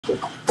The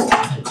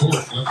court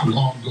let the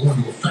law go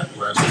into effect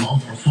last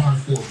month on a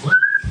 5-4 vote.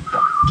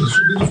 This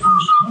will be the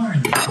first time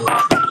the court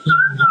will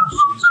consider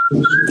lawsuits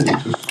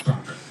to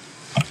stop it.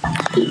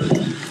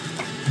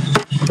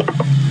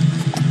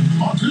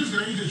 On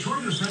Tuesday,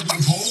 Detroiters head to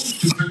the polls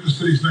to pick the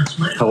city's next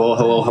mayor.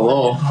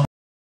 Hello.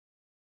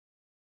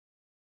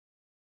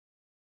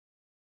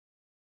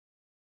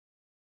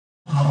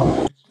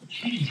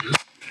 Changes.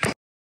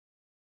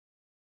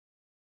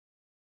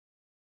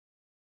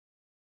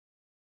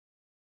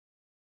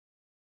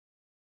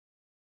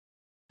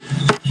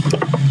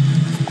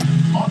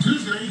 On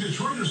Tuesday,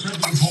 Detroiters head to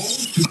the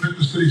polls to pick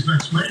the city's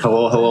next mayor.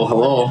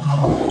 Hello.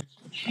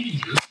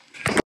 Changes.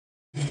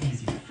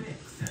 Easy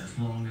fix as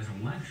long as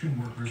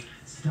election workers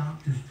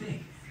stop to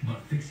think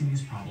about fixing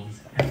these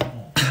problems at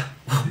all.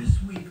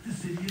 This week, the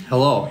city is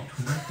Hello.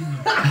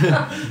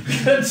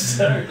 Good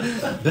start.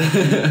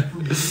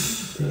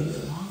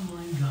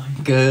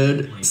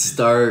 Good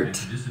start.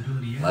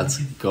 Let's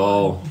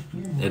go.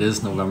 It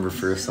is November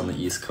 1st on the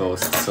East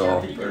Coast,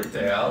 so Happy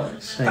birthday,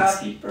 Alex. thanks.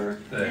 Happy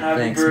birthday.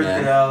 Thanks,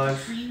 birthday, man.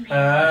 Alex.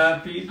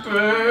 Happy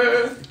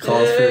birthday.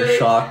 Calls for a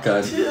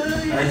shotgun.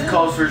 It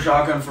calls for a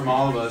shotgun from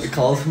all of us. It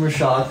calls for a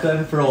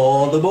shotgun for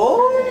all the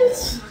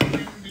boys.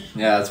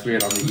 Yeah, it's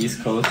weird on the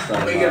East Coast.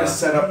 We gotta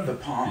set up the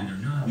palm.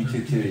 Me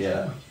too,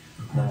 yeah.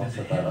 Then we'll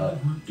set that up.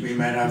 We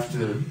might have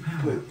to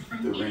put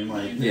the ring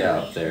light. Yeah,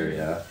 up there,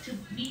 yeah.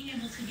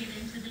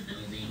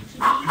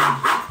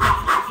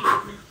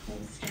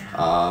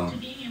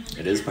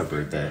 It is my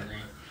birthday.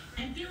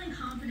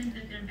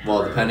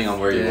 Well, depending on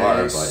where you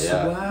are, but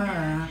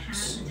yeah.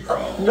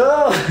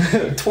 No!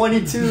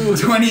 22!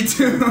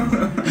 22!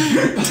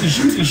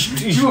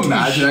 Could you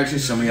imagine actually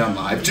somebody on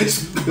live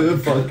just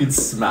fucking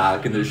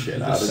smacking the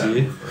shit out of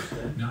me?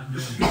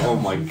 Oh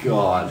my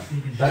god.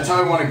 That's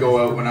how I want to go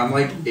out when I'm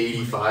like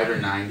 85 or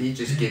 90.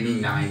 Just give me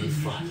 90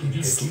 fucking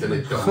hits to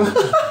the dome.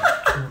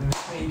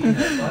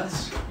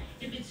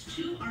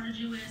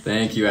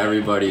 Thank you,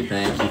 everybody.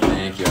 Thank you.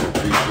 I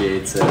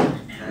appreciate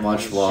it.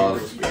 Much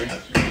love.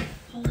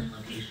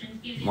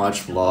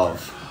 Much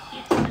love.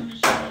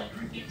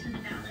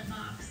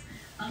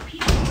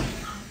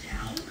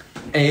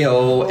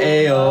 Ayo.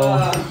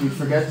 You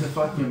forget to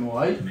fucking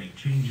what? Make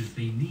changes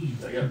they need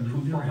to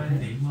live their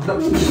everyday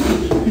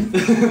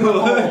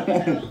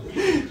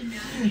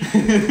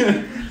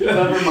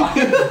Never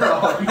mind,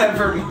 bro.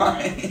 Never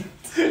mind.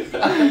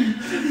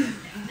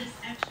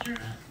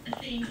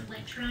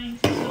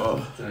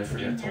 Did I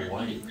forget to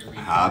wipe?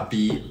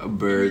 Happy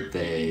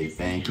birthday.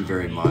 Thank you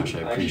very much. I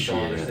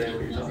appreciate it.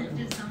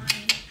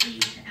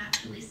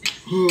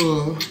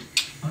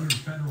 Under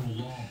federal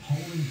law,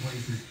 polling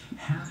places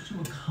have to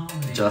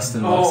accommodate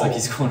Justin looks like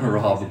he's going to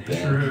rob a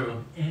bank.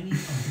 True. any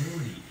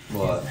ability.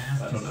 What?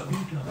 I don't know.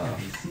 If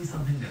they see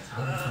something that's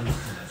out of place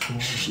or that's wrong,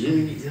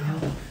 Shit.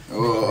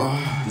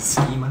 Oh. The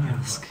ski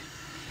mask.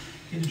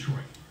 in Detroit,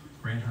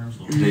 Grant Harm's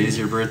location. Today's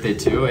your birthday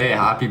too? Hey,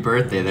 happy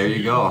birthday. There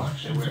you go.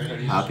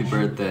 Happy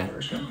birthday.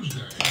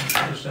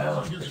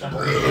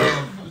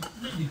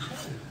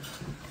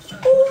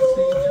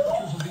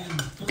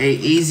 Hey,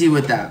 easy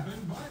with that.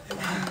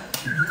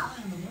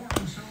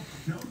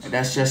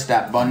 That's just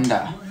that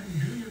bunda.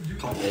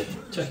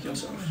 Check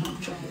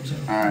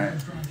yourself. Alright.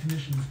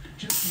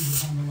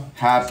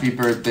 Happy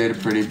birthday to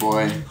pretty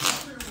boy.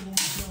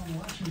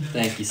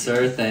 Thank you,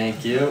 sir.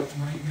 Thank you.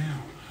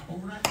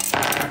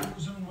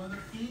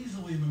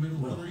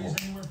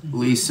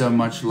 Lisa,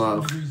 much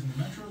love.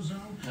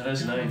 That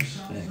is nice.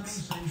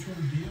 Thanks.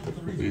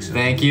 Lisa.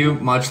 Thank you.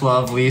 Much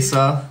love,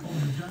 Lisa.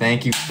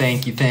 Thank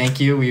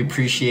you. We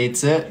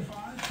appreciate it.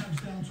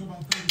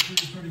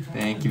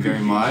 Thank you very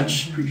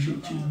much.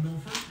 Appreciate you.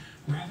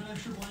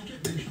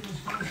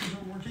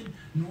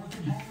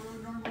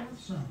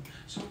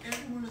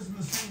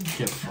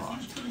 Get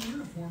fucked.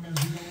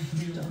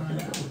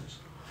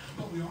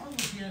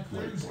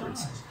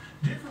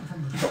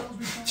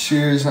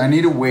 Cheers. I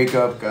need to wake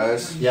up,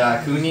 guys.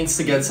 Yeah, who needs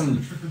to get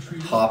some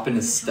hop in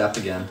his step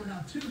again?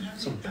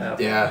 Some pep.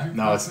 Yeah,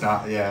 no, it's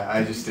not. Yeah,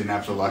 I just didn't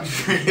have the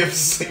luxury of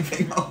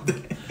sleeping all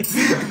day.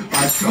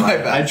 I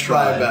tried. I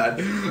tried.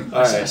 bad.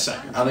 Alright,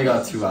 I only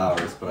got 2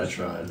 hours, but I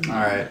tried.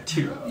 Alright.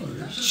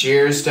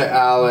 Cheers to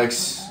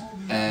Alex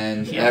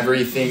and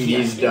everything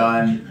he's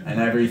done and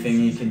everything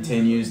he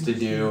continues to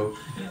do.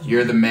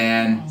 You're the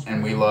man,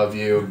 and we love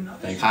you.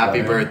 Thanks,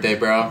 Happy brother. birthday,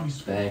 bro.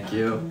 Thank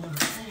you.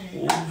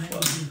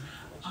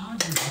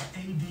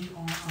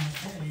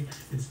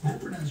 It's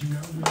different, as you know.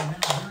 We are now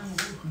veering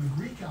away from the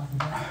Greek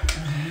alphabet as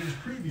in years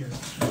previous.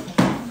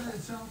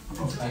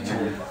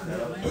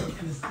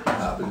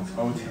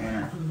 Oh,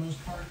 Tanner. For the most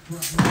part,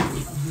 throughout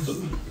most of this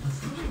week.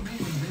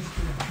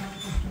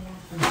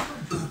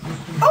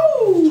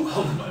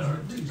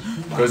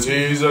 Cause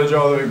he's a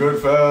jolly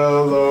good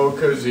fellow,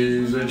 cause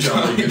he's a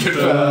jolly good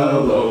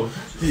fellow.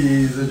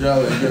 He's a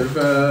jolly good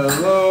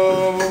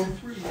fellow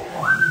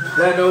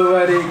that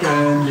nobody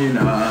can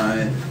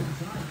deny.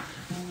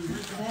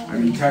 I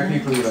mean,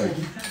 technically, like,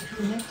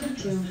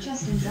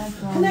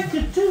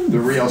 the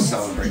real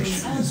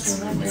celebration is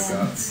when we wake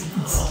up.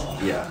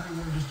 Yeah.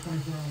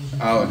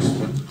 Alex,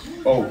 what?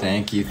 Oh.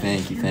 Thank you.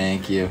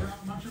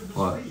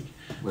 What?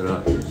 What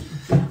up?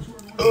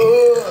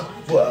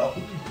 Wow.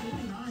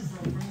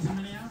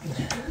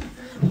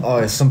 Oh,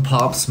 is some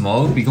Pop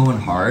Smoke? Be going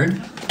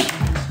hard?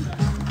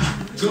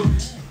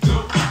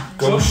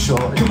 Go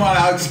short. Come on,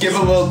 Alex, give a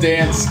little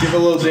dance.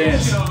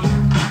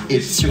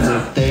 It's your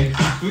birthday.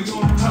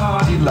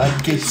 You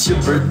like it's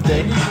your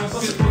birthday.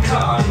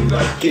 You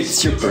like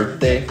it's your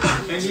birthday.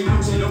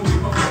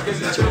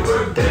 It's your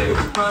birthday.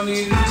 Find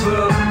me in the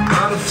club,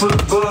 bottle full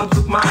of bugs.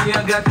 Look, mommy,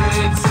 I got the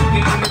head sick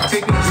and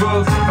taking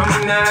drugs.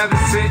 I'm in the having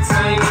sex,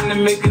 I ain't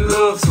into making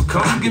love. So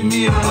come give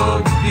me a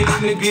hug, get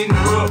into getting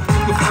rough. You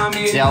can find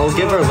me in Yeah, we'll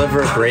give our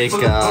liver a break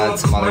some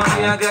other mommy, I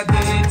time. got the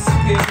head sick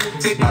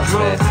and taking Not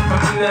today. drugs.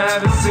 I'm in the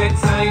having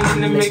sex, I ain't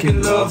into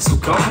making love. So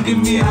come give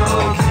me a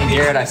hug. And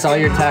Garrett, I saw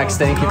your text.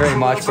 Thank you very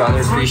much,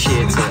 brother.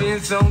 Appreciate it.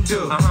 Thanks,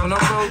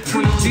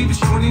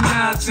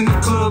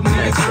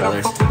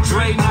 brother.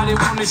 Now they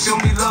wanna show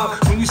me love.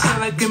 When you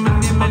sound like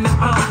Eminem and the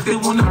they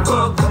wanna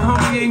fuck. But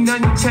homie, ain't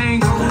nothing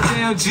changed. Hold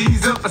down,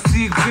 G's up. I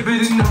see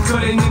exhibit in the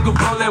cut, that nigga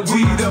roll that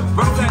weed up.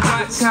 Roll that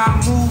watch how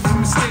I move.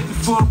 Mistake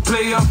before I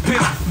play up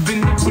here.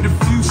 Been there with a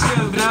few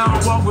shells, but I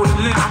don't walk with a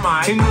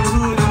limp. In the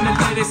hood, in the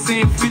lady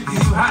saying 50,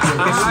 you hot.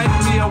 They like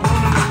me, I want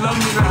them to love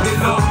me like they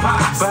love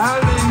pop. But how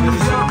they in New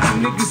York,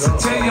 niggas will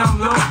tell you I'm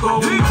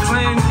loco. We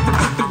playing to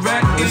put the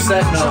rat in.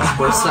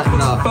 We're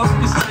setting up.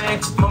 Focus,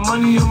 man. My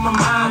money on my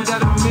mind,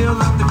 got a meal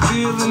out the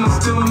deal, and I'm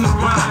still in the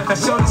grind. I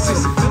shorty says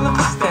she feeling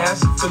my style,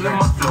 she feeling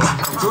my flow.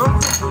 Girl,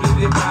 what did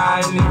they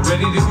buy and they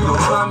ready to go?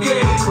 Mommy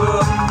in the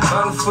club,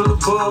 bottle full of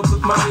bubs.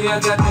 Look, mommy, I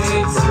got the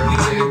head sick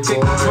and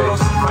taking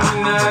drugs. I'm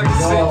in the having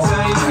sex,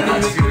 I ain't in the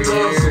making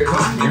love. So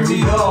come give me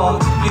a hug,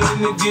 get in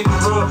the getting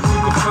rough. You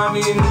can find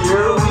me in the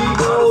club,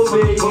 bottle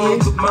full of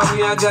bubs. Look, mommy,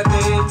 I got the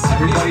head sick.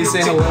 Everybody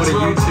say hello to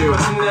YouTube.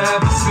 I'm in the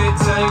having sex,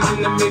 I ain't in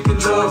the making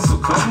love. So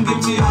come give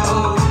me a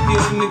hug,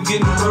 get in the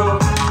getting rough.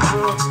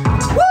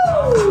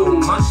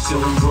 My show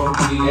brought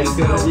me, It's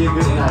gonna be a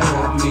good night.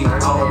 brought me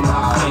all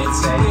my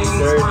fancy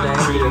things, my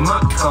crib, my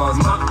cars,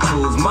 my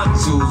clothes, my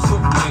jewels.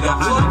 Look, nigga,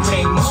 I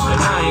came up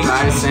and I ain't.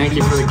 Guys, thank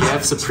you for the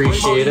gifts.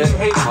 Appreciate it.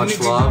 Much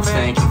love.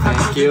 Thank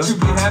you. You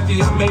be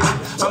happy I made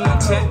it. I'm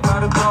not cat by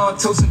the bar,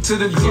 toasting to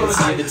the good.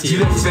 You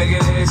that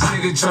faggot ass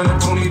nigga tryna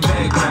pull me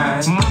back,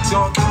 right? My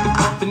junk get the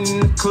bumping in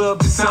the club,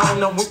 the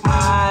sound I'm with my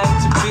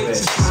eyes. Your bitch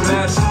is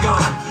smash and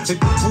gone. Hit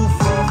the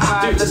roof on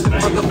fire, let the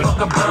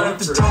motherfucker burn. If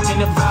the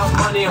talking about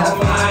money,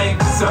 homie, I ain't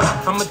concerned.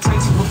 I'ma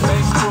take you a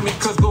face for me,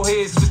 cause go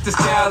ahead, switch the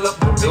style up.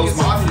 Niggas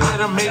let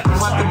them make them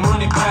watch the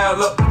money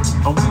pile up.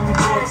 And we can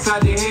go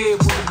upside the head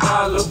with a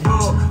bottle of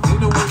blood. They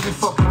know what we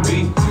fucking be.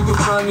 You can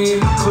find me in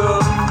the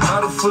club,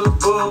 bottle full of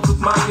bubs. With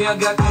mommy, I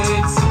got the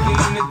head sick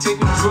and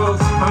taking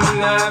drugs. I'm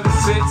in the having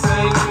sex,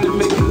 I ain't into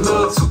making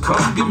love. So come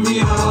give me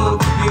a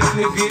hug, get in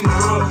there getting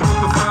rough. You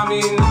can find me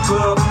in the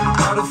club,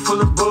 bottle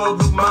full of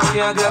bubs. With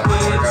mommy, I got the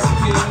head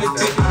sick and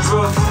taking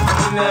drugs. I'm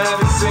in the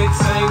having sex,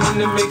 I ain't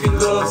into making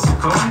love. So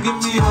come give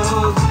me a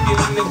hug, get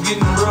in there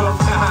getting rough.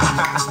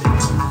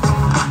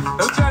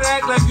 Don't try to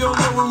act like you don't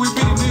know where we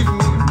be, nigga.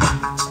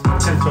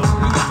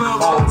 We the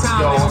club all the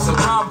time, nigga. So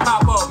come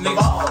pop up,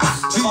 nigga.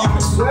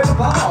 Where the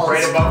balls?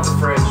 Right above the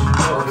fridge.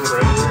 Over the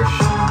fridge.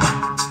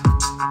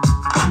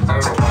 I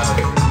don't know why.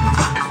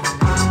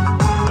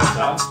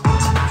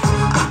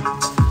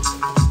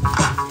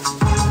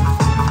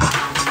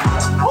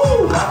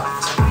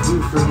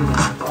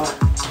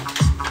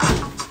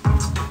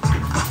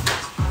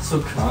 So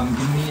come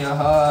give me a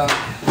hug.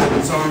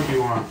 What song do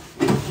you want?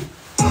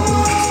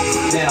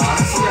 Yeah,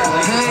 honestly, I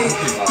like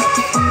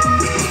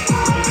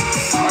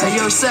Hey,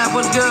 yo, Sap,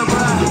 what's good,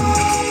 bro?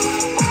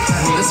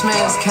 This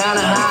man's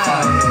kinda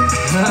high.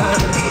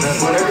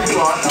 Whatever you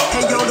want.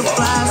 Hey, yo, the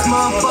flyest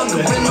motherfucker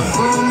in the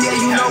room. Yeah,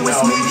 you know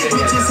it's me.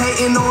 Bitches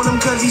hating on him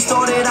cause he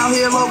started out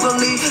here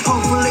locally.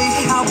 Hopefully,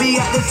 I'll be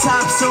at the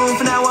top soon.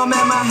 For now, I'm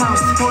at my house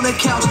on the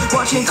couch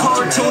watching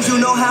cartoons. You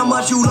know how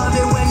much you love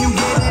it when you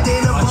get it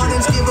in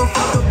abundance. Give a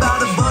fuck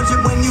about a budget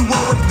when you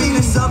always be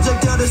the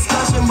subject of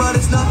discussion. But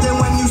it's nothing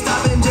when you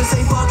stop and just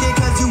say fuck it.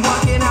 Cause you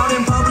walking out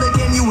in public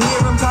and you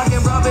hear him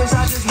talking rubbish.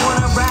 I just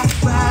wanna ride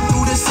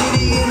through the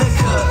city in a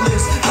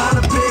cutlass. Find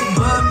a big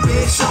buck,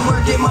 bitch.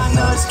 Somewhere get my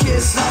nuts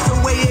kissed. That's the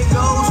way it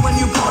goes when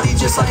you party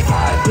just like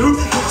I do.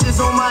 Bitches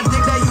on my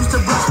dick that used to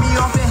brush me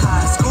off in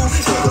high school.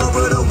 Take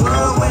over the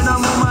world when I'm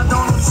on my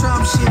Donald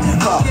Trump shit.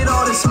 Look at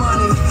all this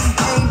money.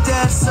 Ain't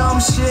that some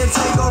shit?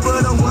 Take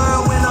over the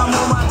world when I'm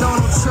on my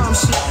Donald Trump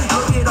shit.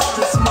 Look at all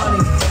this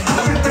money.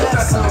 Ain't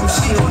that some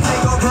shit?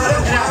 Take over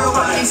the world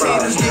while these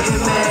haters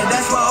getting mad.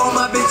 That's why all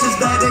my bitches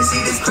bad. They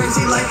see this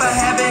crazy life I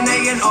have an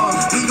A&R.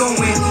 We gon'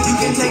 win. You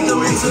can take the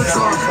loser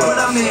draw. But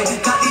I'm in.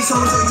 Got these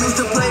hoes who used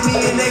to play me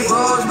in they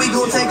bras. We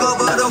gon' take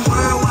over the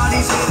world while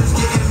these haters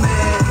getting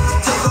mad.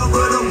 Take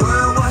over the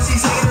world while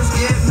these haters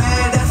get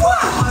mad. That's why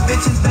all my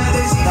bitches bad.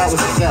 They see this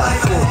crazy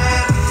life I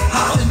have.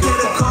 Hop into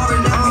the car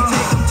and now we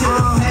take them to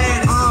the pad.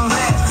 It's a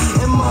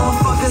fact. And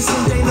motherfuckers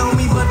think they know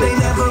me, but they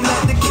never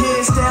met the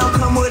kid. Style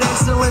come with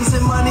excellence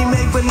and money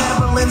make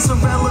benevolence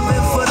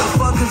irrelevant for the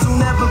fuckers who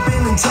never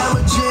been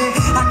intelligent.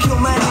 I kill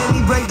my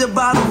enemy, break the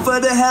bottle for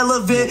the hell of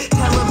it.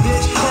 Tell a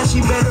bitch that she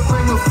better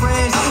bring her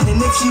friends. And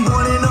if she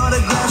want an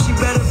autograph, she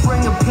better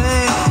bring a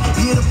pen.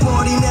 Yeah, the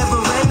party never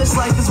ends. This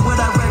life is what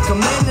I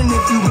recommend. And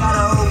if you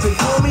gotta open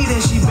for me,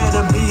 then she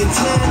better be a 10.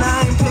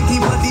 I ain't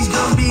picky, but these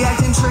girls be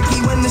acting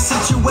tricky when the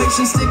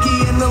situation's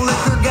sticky and the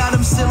liquor got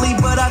them silly.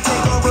 But I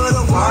take over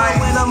the world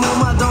when I'm on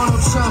my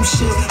Donald Trump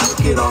shit.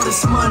 Look at all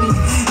this money,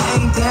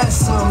 ain't that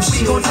some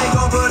shit? We gon' take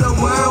over the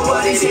world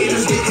while these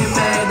haters getting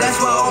mad.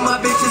 That's why all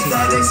my bitches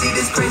bad. They see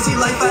this crazy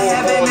life I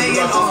have and they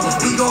ain't on.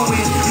 We gon'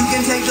 win. You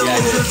can take the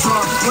loser draw.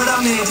 What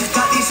I'm in,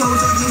 got these hoes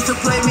who used to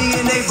play me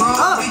and they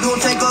wrong. We gon'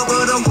 take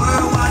over the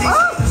world while these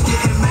haters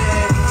getting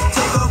mad.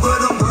 Take over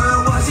the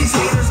world while these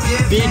haters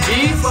get mad.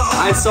 BG,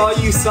 I saw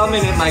you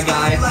summon it, my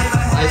guy.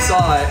 I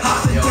saw it.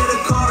 Hop into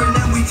the car and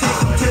then we take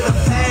them to the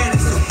pad.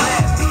 It's a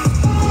wrap.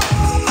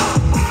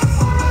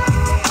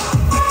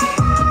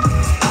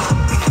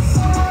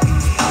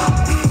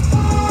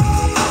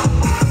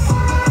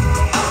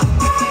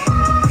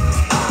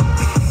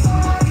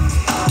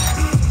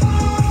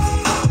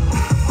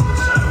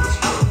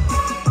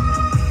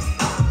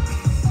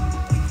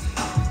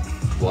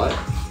 What?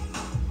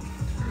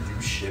 Are you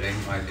shitting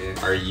my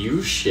dick? Are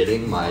you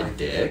shitting my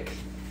dick?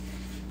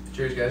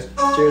 Cheers, guys.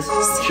 Cheers.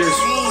 Cheers.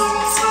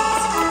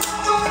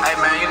 Hey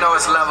man, you know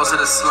it's levels to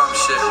this slum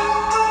shit.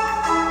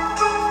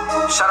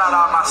 Shout out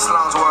all my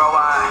slums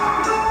worldwide.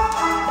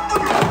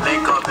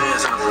 Makeup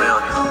is in the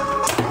building.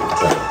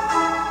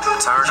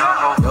 Turn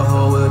up. Your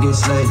hoe will get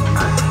slayed.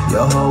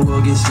 Your hoe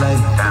will get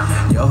slayed.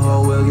 Your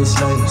hoe will get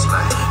slayed.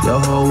 Your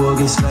hoe will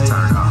get slayed.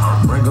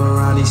 Bring her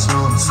around these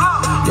slums.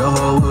 Your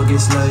hoe will get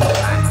slayed.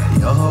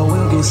 Your hoe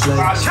will get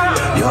slayed.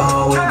 Your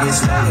hoe will get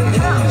slayed.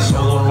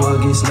 Your hoe will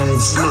get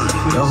slayed.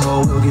 Your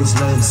hoe will get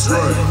slayed.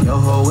 Your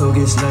hoe will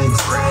get slayed.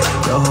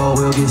 Your hoe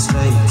will get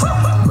slayed.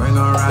 Bring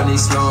her around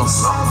these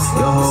slums.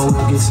 Your hoe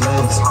will get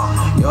slayed.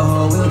 Your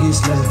hoe will get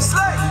slayed.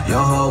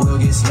 Your hoe will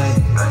get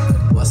slayed.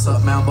 What's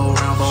up, Mambo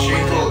Rambo?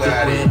 With all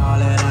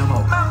that ammo.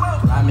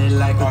 Ride me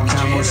like a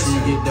camel. She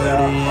get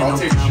dirty in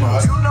them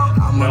camos.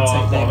 I'ma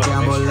take that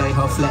gamble, lay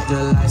her flat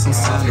just like some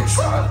sandals.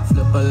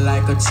 Flip her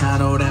like a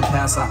channel, then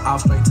pass her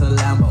off straight to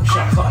Lambo.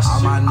 All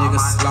my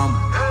niggas slum,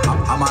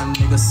 all my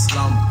niggas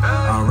slum.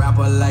 I rap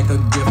her like a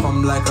gift,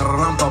 I'm like a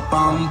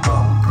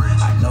rumpa-bum-bum.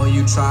 I know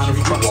you tryna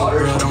fuck so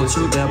girl, don't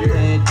you dare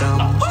play dumb.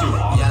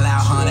 Yell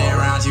out 100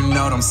 rounds, you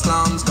know them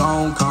slums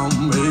gon'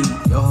 come. Hey.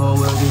 Your hoe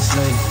will get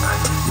slayed,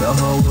 your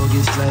hoe will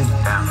get slayed,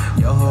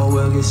 your hoe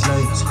will get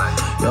slayed,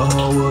 your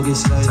hoe will get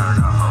slayed.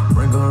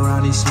 Bring her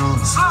around these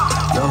slums,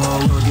 your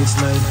hoe will get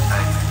slayed,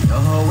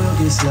 your hoe will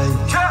get slayed,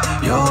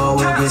 your hoe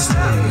will get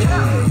slayed,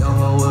 your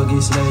hoe will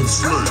get slayed,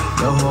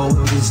 your hoe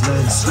will get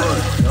slayed,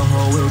 your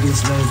hoe will get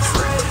slayed,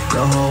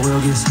 your hoe will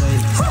get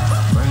slayed.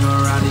 Bring her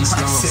around these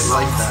slums,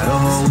 your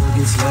hoe will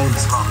get slayed,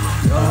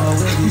 your hoe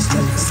will get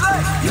slayed,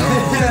 your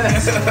hoe will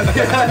get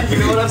slayed. You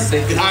know what I'm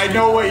saying? I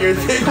know what you're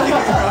thinking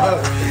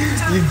of.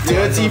 You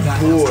dirty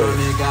boy.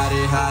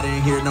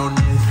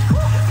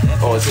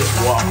 Oh, it's just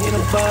walking.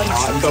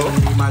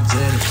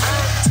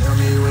 Tell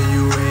me when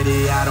you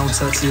ready, I don't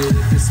touch it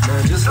if it's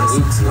murder. Just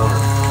lukewarm.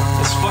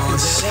 It's fucking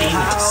steamy.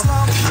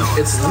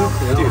 It's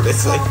lukewarm. Dude,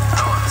 it's like,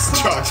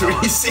 Josh, what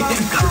are you saying?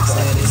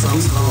 It's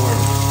lukewarm.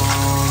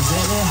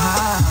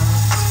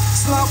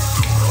 Slop,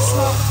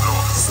 slop,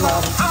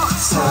 slop,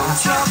 slop,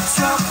 slop,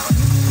 slop.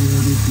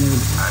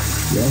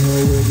 Your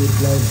hoe will get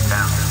played.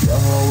 Your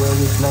hoe will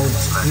get played.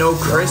 No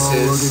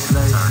Chris's.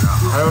 I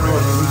don't know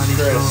who's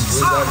Chris. What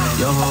does that mean?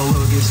 Your hoe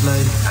will get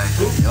slayed.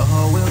 Your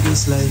hoe will get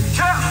slayed.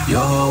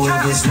 Your hoe will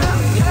get slayed.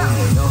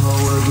 Your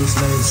hoe will get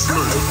slayed.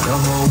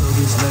 Your hoe will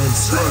get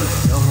slayed.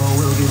 Your hoe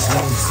will get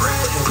slayed.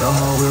 Your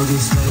hoe will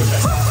get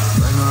slayed.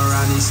 Bring her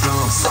around these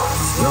slums.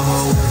 Your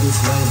hoe will get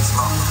slayed.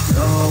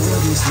 Your hoe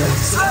will get slayed.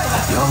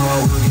 Your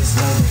hoe will get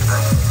slayed.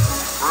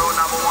 Rule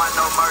number 1,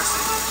 no mercy.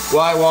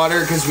 Why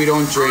water? Because we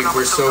don't drink.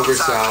 We're sober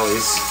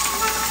Sallies.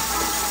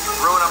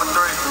 Rule number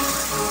 3,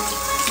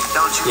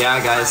 don't you. Yeah,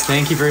 guys,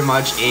 thank you very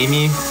much,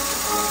 Amy.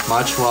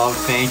 Much love.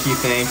 Thank you,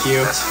 thank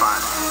you. That's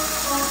fine.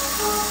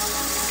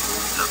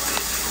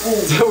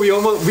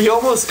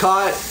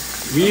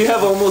 We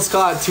have almost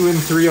caught 2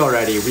 and 3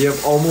 already. We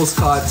have almost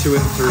caught 2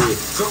 and 3.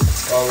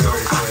 Oh, we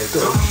already played.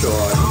 Go,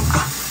 Sean.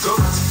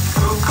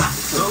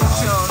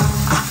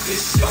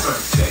 It's your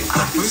birthday.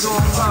 We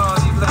gon'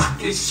 party like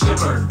it's your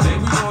birthday.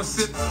 We gon'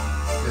 sip.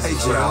 Hey,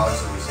 Joe.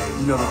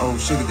 You know the old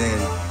sugar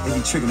daddy. They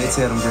be tricking, they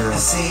tell them girls. I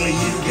said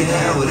you can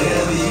have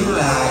whatever you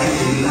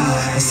like.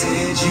 I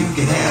said you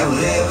can have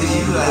whatever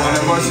you like. One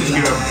of us is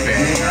gonna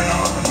bang.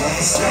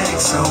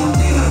 Sex on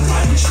D,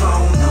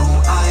 Patron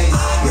on ice.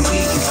 And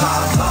we can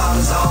pop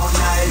bottles all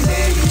night,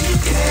 baby. You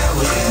can have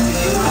whatever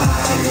you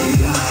like.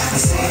 I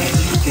said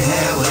you can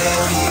have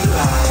whatever you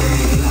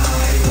like.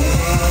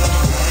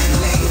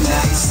 Late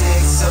night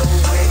sex, so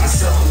wet,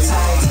 so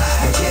tight.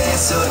 I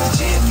guess up the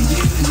gym for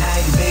you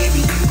tonight, baby.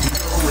 You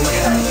can go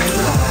wherever you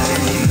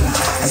like.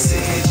 I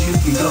said you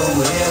can go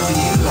wherever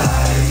you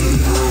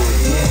like.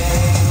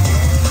 Yeah.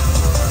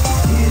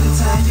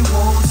 Anytime you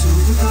want to,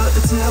 pick up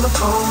the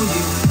telephone.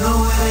 You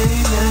know it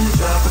ain't nothing.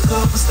 Drop a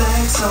couple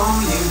stacks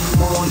on you.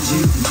 More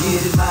you can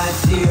my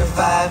dear,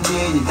 $5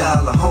 million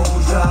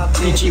home drop.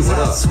 PG, what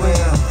up? I swear,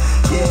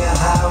 yeah,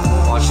 I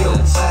want Watch your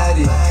this.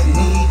 body,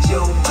 need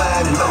your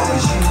body, long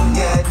as you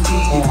got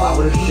me, you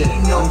won't need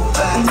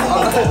nobody.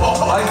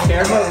 My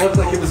camera looked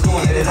like it was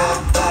going in.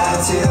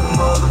 Tell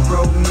mother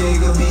broke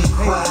nigga be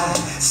quiet.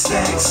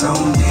 Stacks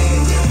on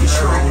deck,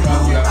 Patron no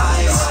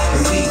ice,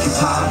 and we can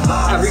pop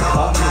bottles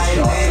all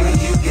night, baby.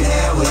 You can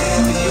have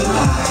whatever you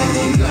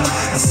like.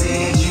 I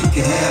said you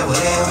can have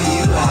whatever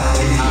you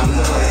like.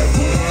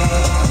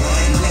 Yeah,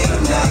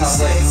 late night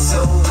sex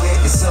so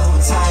wicked, so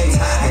tight.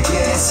 I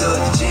guess up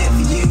the jet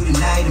for you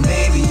tonight, and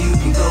baby you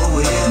can go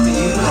wherever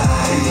you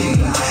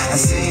like. I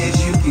said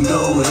you can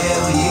go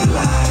wherever you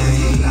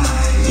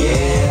like.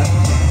 Yeah.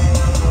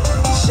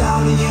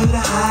 Shouting you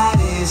the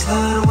hottest,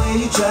 love the way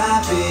you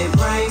drop it,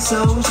 brain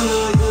so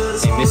good.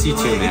 Hey, miss you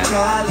too, man.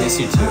 Miss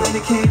you too.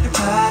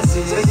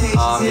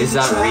 Is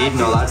that Reed?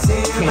 No, that's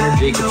Tanner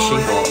Jacob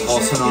Shinkle,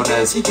 also known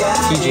as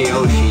TJ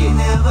Oshie,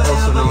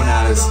 also known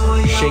as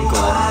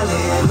Shinkle.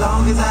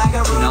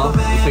 You know,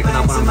 you picking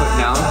up what I'm putting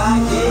down?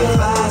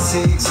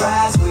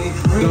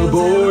 Good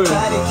boy.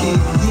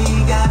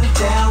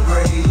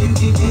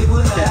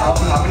 How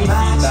many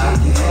feet back?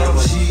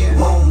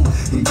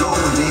 You go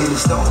in the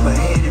store for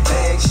any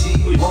bag she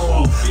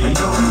won't. I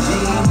know she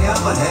ain't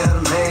never had a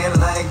man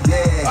like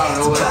that. I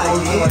don't know So buy what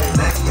you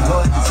anything your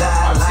heart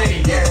desire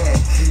like that.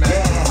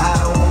 Yeah,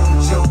 I want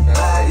your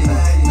body,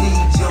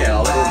 need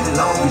your body.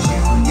 Long as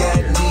you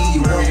got me, you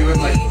won't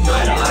need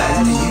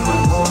nobody. You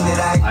the one that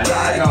I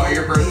got. know,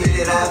 your birthday.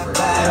 That I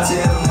buy.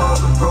 Tell the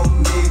mother broke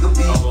nigga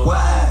be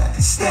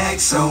quiet.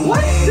 Stacks on me.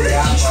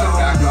 Yeah, I'm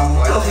back up.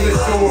 What's the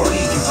door?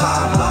 We can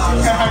pop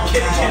bottles all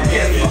night,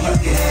 baby. You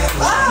can have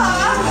whatever you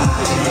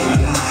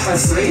like. I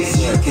said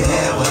you can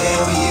have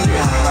whatever you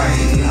like.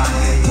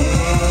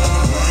 Yeah,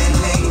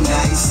 late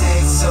night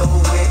sex so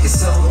wicked,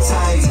 so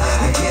tight.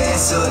 I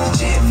guess up the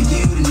jet for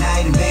you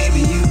tonight, and baby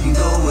you can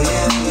go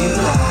wherever you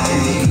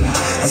like.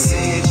 I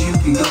said you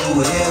can go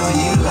wherever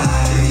you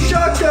like.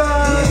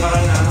 Shotgun!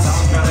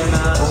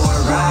 Boy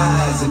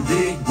rise and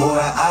big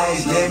boy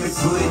eyes, let me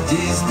put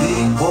this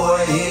big boy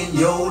in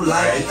your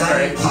life.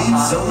 Think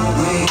it's so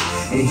weird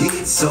and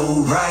hit so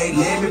right.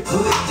 Let me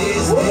put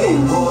this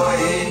big boy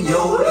in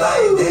your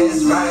life.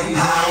 That's right.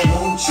 I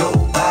want your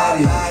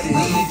body,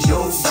 need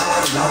your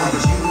body. Long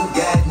as you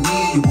got me,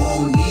 you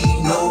won't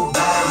need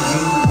nobody.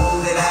 You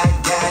want it, I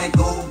got it.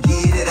 Go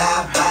get it, I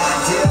buy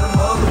it. Tell them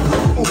other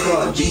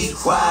nigga be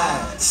quiet.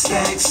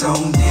 Stacks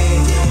on deck,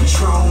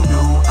 Patron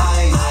no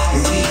ice,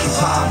 and we can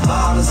pop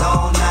bottles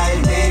all night,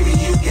 baby.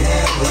 You can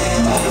have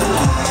whatever you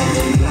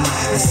like.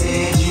 I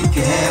said you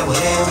can have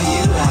whatever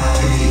you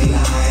like.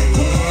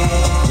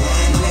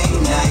 Yeah, late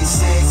night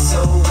sex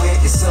so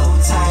wicked, so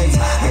tight.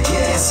 I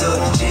guess up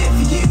the jet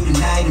for you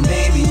tonight, and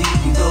baby you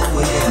can go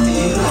wherever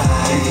you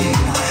like.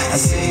 I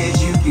said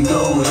you can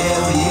go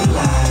wherever you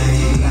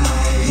like.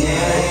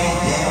 Yeah.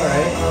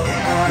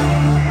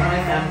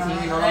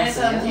 Alright,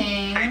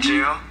 17. Hey,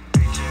 Jill.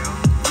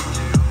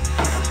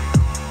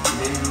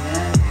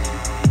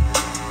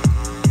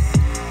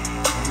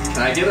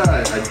 Can I get a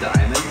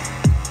diamond?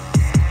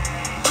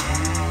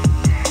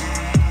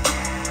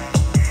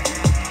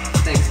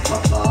 Thanks,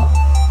 Papa.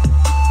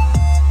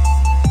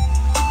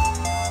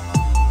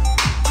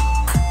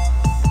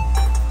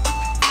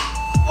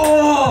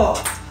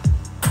 Oh!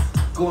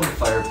 Go in the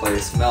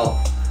fireplace, melt.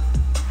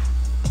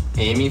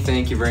 Amy,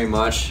 thank you very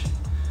much.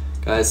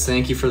 Guys,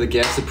 thank you for the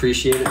gifts.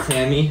 Appreciate it,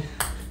 Tammy.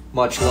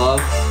 Much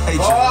love. Hey,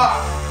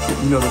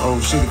 Joe. You know the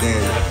old sugar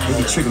daddy.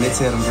 They be tricking, they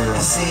tell them I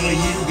girls. said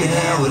you can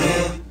have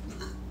whatever.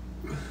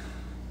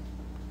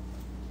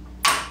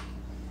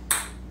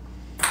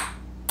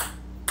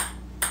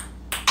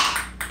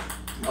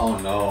 Oh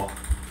no.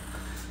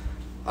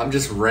 I'm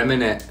just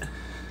rimming it.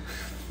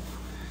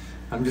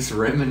 I'm just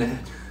rimming it.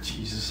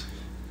 Jesus.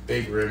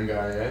 Big rim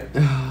guy,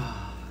 eh?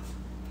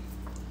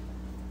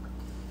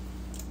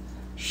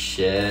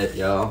 Shit,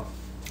 yo.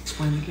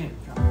 Explain the game,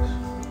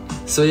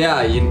 So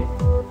yeah, you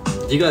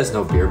guys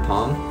know beer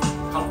pong,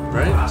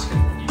 right?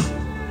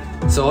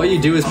 So all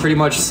you do is pretty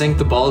much sink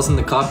the balls in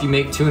the cup. You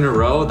make 2 in a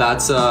row.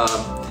 That's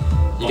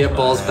you get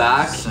balls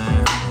back.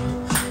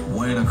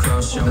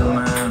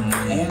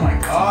 Oh my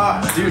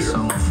god, dude.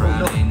 On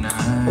Friday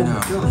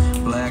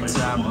night, black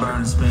top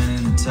burning,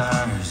 spinning the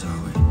tires.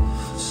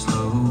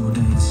 Slow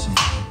dancing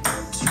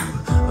to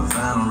a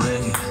vinyl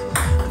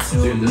record, to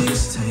a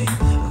mixtape.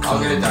 I'll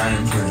get a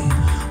diamond.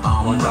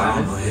 On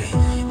Broadway,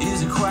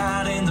 is it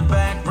quiet in the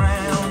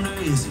background, or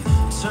is it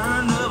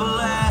turned up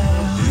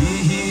loud? Do you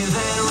hear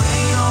that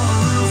rain on the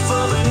roof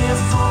of an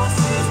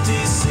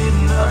F-450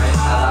 sitting up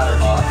high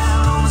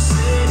on the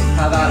city?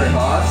 How about it,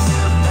 boss?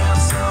 Down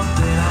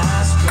something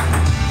high street.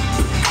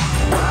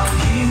 While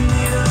we heating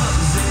it up,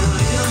 is it a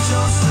little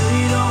Joe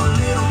Street or a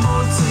little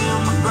more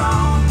Tim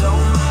McGraw?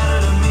 Don't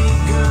matter to me,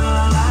 girl,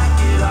 I like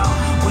it all.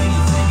 When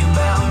you think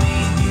about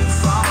me and you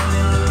falling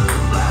in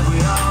love like we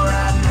are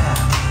right now,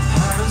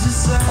 how does it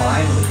sound?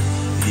 Finally.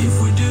 If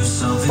we do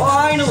something,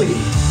 Finally!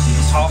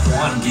 Top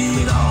one.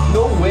 get all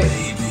No way.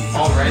 baby.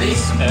 Already?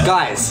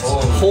 Guys,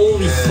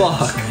 holy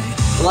fuck.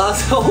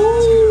 Last.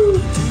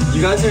 Oh,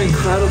 you guys are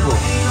incredible.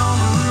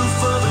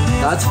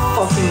 That's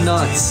fucking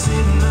nuts.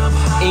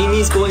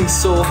 Amy's going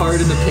so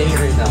hard in the paint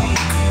right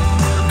now.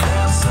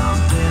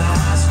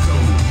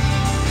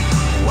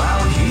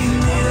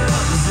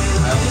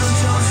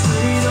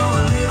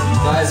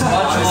 Guys, much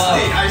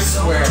love. I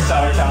swear. It's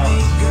out of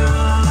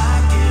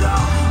town.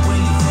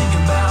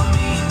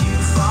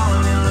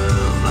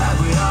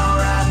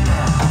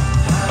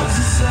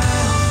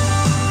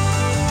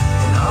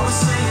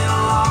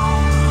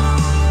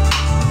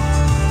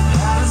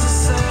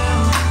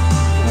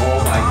 Oh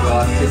my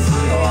god, piss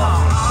me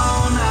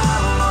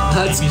off.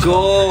 Let's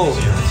go.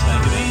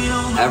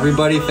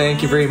 Everybody,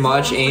 thank you very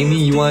much.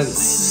 Amy, you went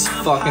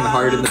fucking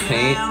hard in the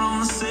paint.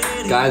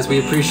 Guys, we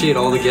appreciate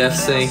all the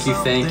gifts. Thank you,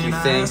 thank you,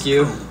 thank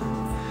you.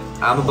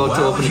 I'm about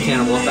to open a can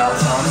of Wolf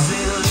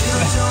Alzheimer.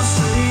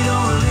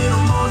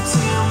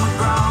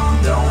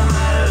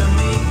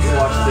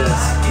 Watch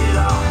this.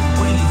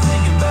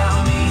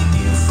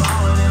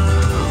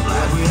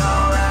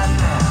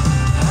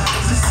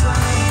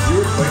 You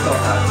were quick on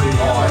that too.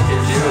 Oh, I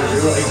did.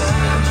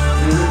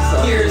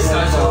 You're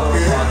such a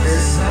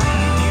fucker.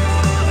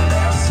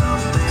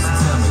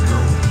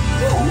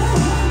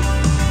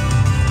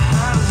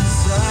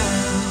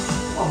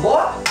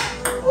 What?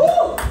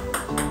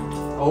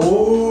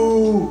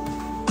 Oh!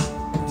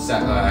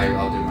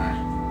 I'll do my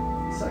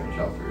second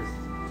shot first.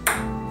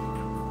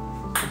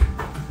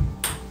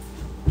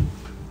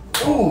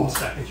 Oh,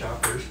 second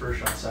shot first, first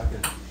shot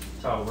second.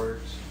 That's how it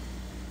works.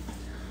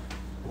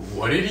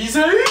 What did he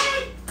say?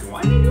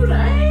 Why did you do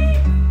that?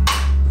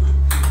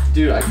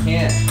 Dude, I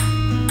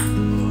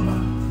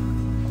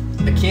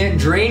can't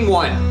drain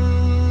one.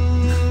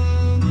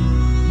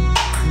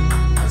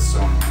 That's so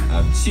annoying.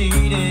 I've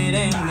cheated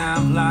and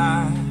I've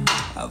lied.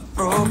 I've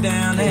broke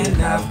down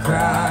and I've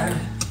cried.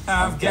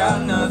 I've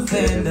got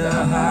nothing to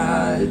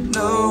hide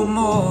no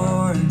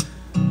more.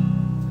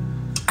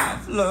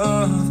 I've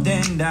loved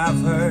and I've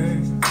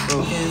hurt.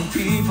 Broken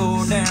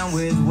people down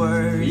with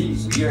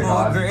words.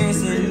 More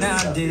grace than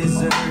I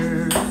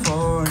deserve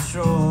for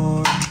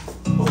sure.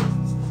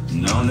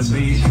 Known to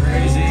be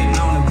crazy,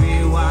 known to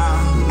be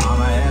wild.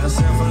 Mama had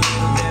herself a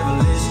little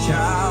devilish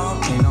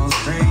child. Ain't no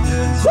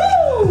stranger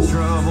to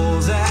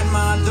troubles at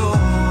my door.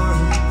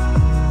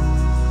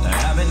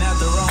 I've been at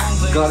the wrong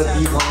place. Gotta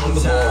beat one on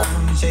the ball.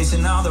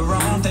 Chasing all the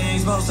wrong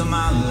things most of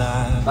my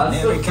life.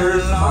 That's the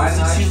first time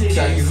actually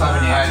that you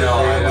haven't answered.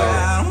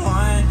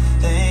 One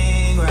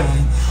thing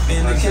right.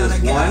 Been the kind of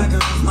guy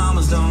girls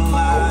mamas don't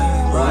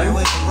like. Right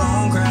with the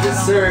wrong crowd.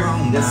 Yes, sir.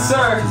 Yes,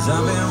 sir. Cause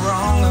I've been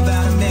wrong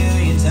about a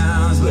million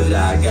times, but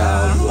I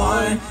got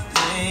one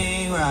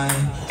thing right.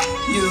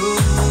 You.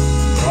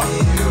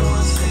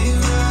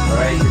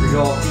 Alright, here we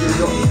go. Here we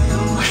go.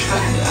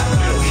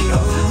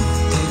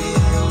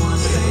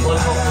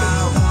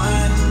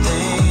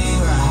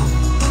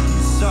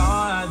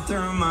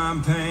 Through my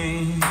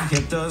pain,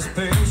 kept us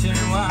patient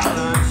while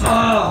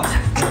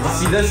Oh,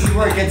 see, this is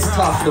where it gets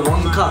tough. The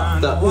one cup,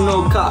 the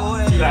Uno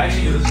cup. Dude,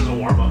 actually, this is a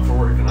warm up for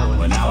work, and I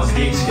went out with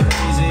A's. You do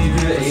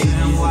the A's, B's,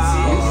 and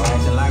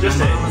C's.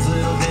 Just A's.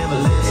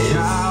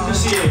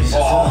 Just the A's.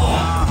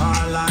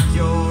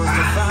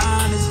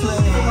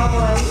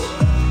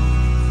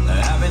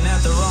 I've been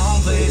at the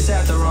wrong place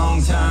at the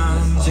wrong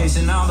time,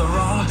 chasing all the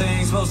wrong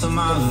things most of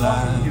my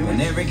life,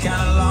 and every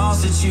kind of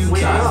loss that you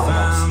can't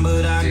find.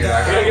 But I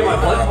gotta get my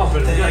blood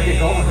pumping. I gotta get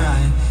going.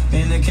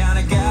 Been the kind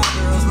of guy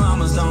girls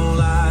mamas don't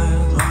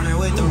like, running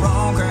with the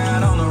wrong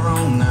crowd on the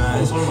wrong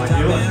nights. What am I I've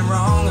doing? been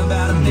wrong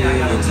about a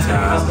million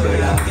times, but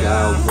I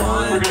got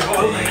one We're gonna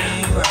go.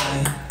 thing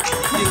right.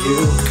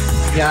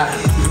 Yeah.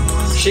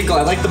 Shinko,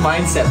 I like the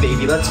mindset,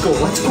 baby. Let's go,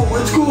 let's go,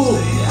 let's go.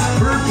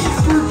 Burpees,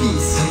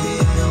 burpees.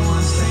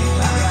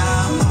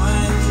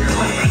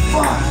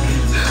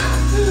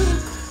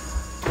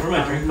 Where'd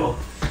my drink go?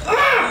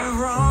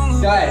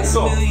 Guys,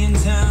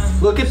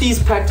 look at these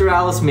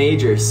pectoralis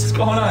majors. What's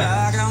going on?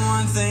 I got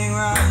one thing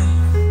right.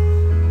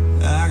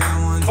 I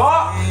got one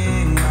Fuck!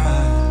 thing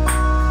right.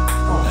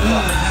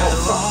 At the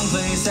wrong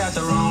place at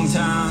the wrong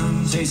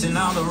time, chasing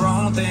all the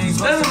wrong things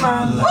most of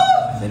my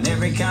life, and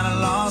every kind of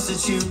loss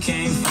that you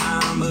can't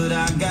find. But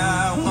I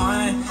got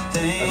one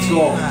thing. Let's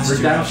go. right.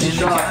 Redemption Been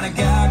shot. the kind of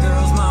guy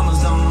girls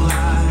mamas don't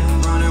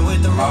like, running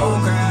with the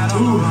wrong crowd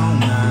on the wrong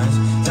nights.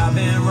 I've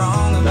been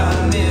wrong about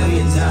a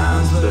million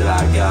times, but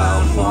I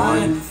got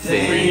one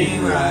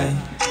thing right.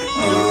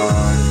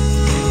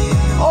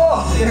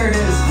 Oh, there it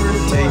is.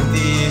 First Take one.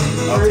 the.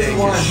 First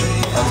one.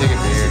 I'll take a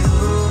beer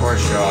or a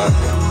shot.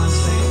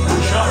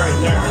 Shot right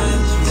there.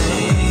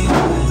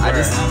 I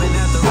just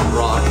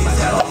rocked my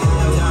head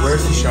off.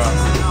 Where's the shot?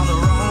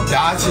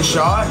 That's a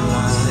shot?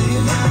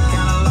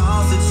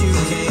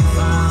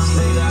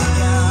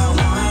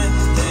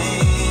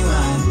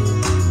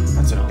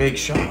 That's a big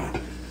shot.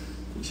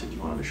 You said you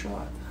wanted a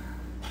shot.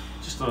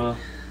 Just Dude,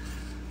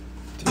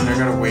 I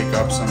gotta wake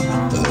up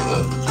somehow.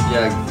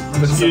 Yeah,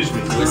 put some Excuse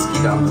me.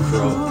 whiskey down the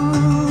throat.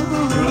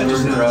 I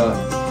just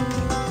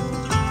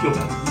Feel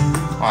better.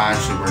 Oh, I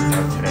actually worked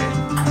out today.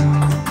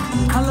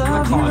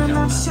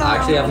 I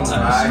actually haven't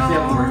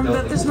worked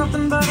out there's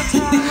nothing but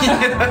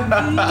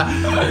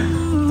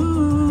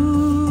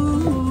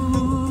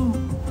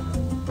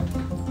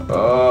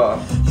a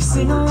You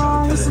sing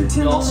along with some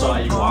We all saw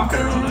you walking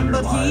around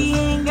under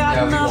live.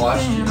 Yeah, we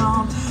watched you.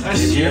 I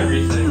see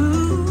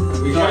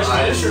everything. We You guys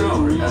finished or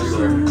no? Were you just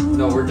everywhere.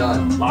 No, we're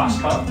done. last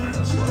cup?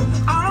 That's what.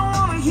 I don't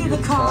wanna hear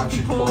the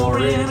coffee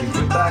pouring. A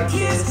goodbye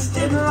kiss,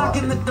 then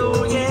locking the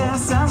door. Yeah,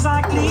 sounds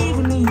like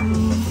leaving you.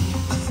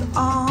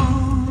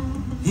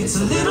 It's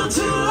a little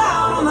too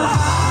loud on the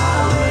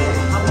highway.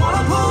 I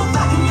wanna pull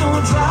back in your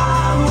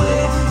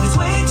driveway. It's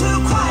way too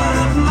quiet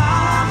at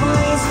my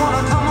place.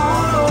 Wanna come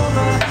on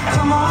over,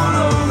 come on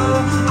over.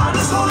 I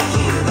just wanna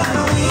hear that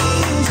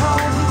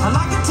ringtone. I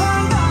like it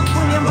turned up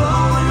when you're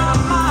blowing up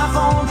my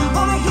phone.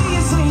 Wanna hear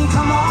you sing,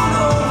 come on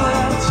over.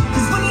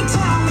 'Cause when you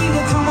tell me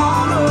to come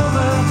on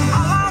over,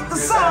 I like the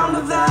sound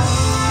of that.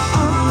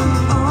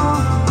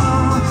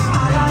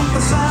 I like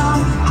the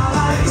sound, I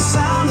like the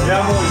sound of Yeah,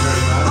 I'm that. always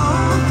ready, man.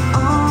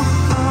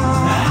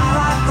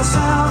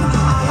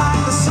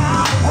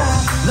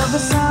 Love the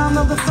sound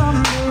of the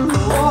thunder.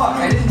 Oh,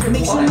 I didn't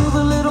Makes you move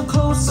a little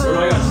closer Where do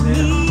I gotta to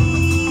stand? me.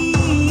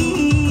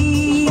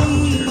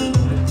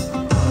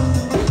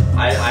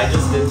 I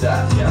just did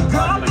that. Yeah.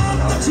 Girl, I bet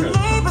that your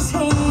neighbors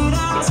hate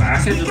us. I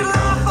could Speak just it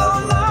up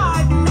all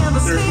night, never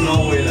There's sleep. no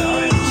way that I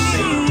am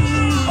singing.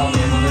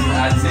 Okay, well then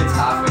I'd say it's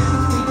halfway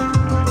between.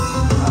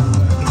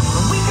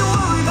 Halfway. We can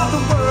worry about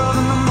the world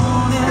in the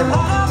morning.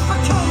 Light up a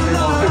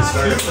candle. Good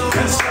start.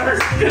 Good start.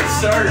 Good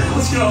start.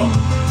 Let's go.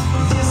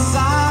 Yes,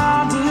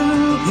 I do.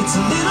 It's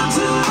a little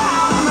too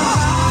loud on the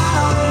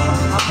highway.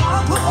 I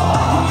wanna pull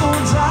back in your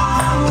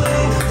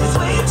driveway. It's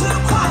way too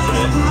quiet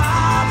at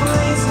my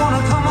place.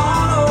 Wanna come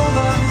on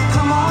over,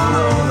 come on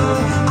over.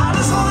 I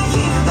just wanna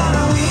hear that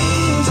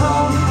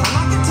ringtone. I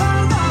like it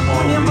turned up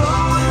when you're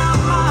blowing up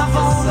my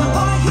phone.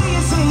 Wanna hear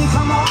you sing,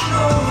 come on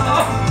over.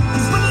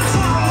 'Cause when you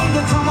tell me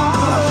to come on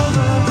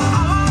over,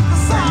 I like the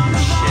sound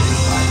of that.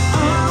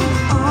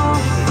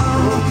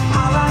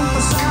 I like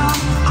the sound,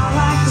 I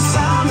like the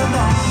sound of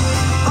that.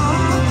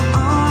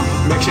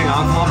 Mixing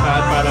alcohol,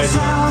 bad idea.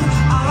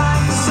 I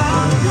like the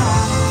sound of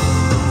that.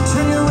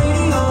 Turn your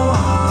radio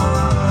on.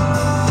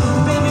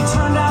 Baby,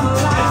 turn down the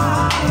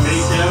light.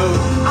 Hey, no.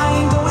 I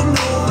ain't going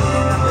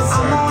nowhere.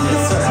 I'm on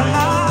this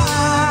tonight.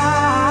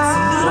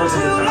 It's a little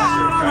too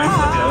loud on the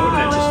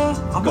highway.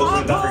 I goes wanna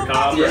in a different pull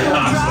car, back yeah. in your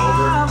Knocks it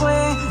over.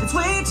 driveway. It's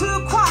way too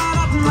quiet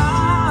at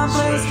my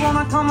place.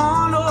 Wanna come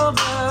on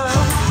over.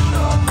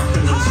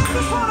 I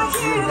just wanna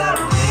hear that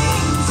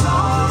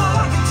ringtone. I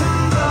like it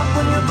turned up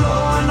when you're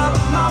blowing up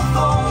my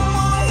phone.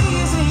 Wanna hear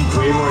you say,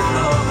 come Way more on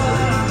drunk. over.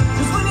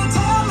 'Cause when you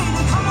tell me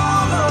to come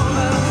on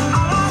over,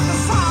 I like the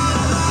sound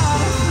of that.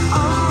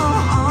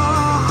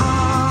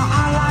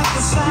 I like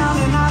the sound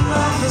and I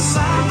love the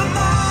sound of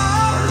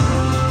that.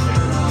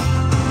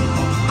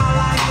 I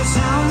like the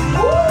sound and I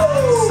love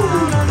the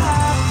sound of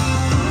that.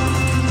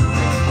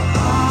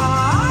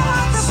 I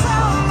like the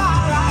sound, I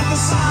like the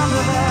sound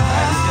of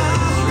that.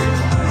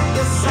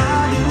 Yes, I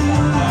do.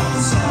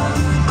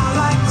 I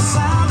like the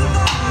sound of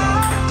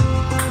that.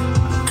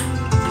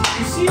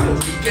 You see the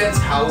Weeknd's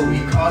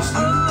Halloween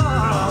costume?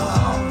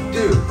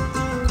 Dude.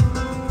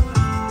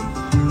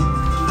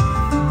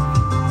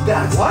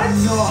 That's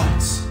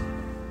nuts.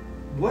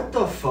 What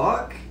the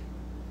fuck?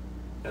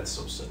 That's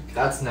so sick.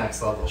 That's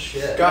next level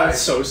shit.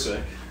 That's so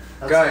sick.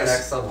 That's Guys.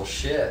 next level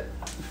shit.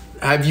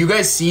 Have you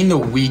guys seen the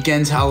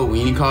Weeknd's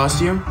Halloween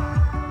costume?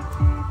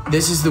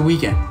 This is the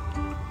Weeknd.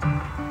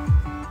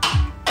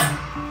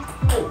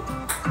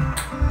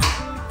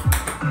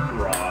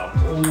 Rob.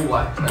 Oh,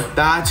 what?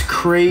 That's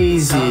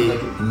crazy.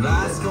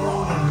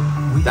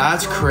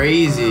 That's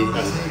crazy.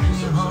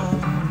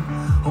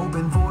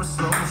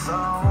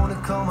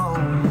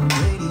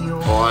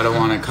 Oh, I don't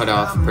want to cut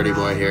off Pretty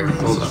Boy here.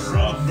 Hold on.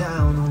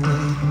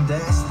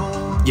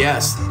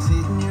 Yes.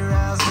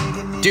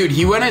 Dude,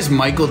 he went as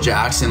Michael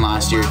Jackson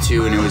last year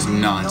too, and it was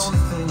nuts.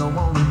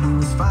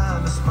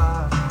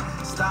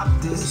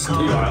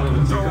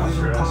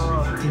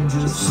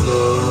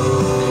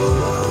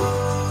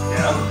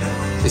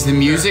 Yeah. Is the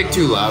music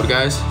too loud,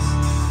 guys?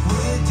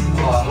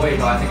 Oh, wait,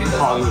 no, I think it does.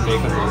 Hollywood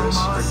makeup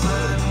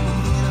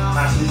artist.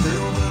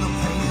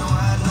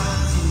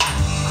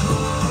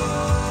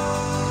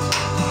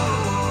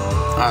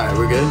 Alright,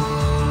 we're good?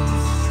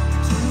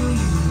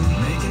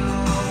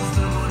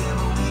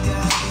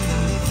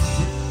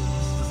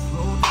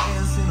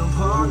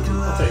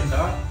 I'll take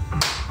that.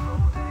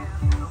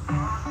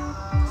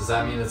 Does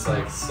that mean it's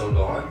like still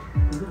going?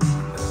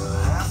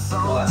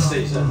 Well, that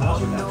stays in. That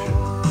was redemption.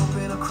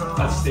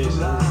 That stays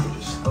in.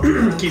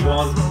 Just keep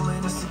on.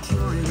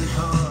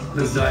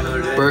 Let's die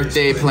another day.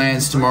 Birthday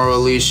plans tomorrow,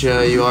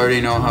 Alicia. You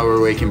already know how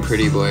we're waking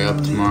Pretty Boy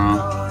up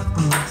tomorrow.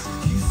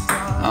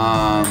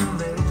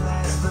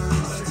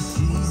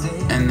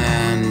 And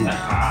then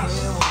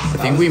I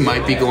think we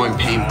might be going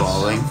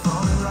paintballing.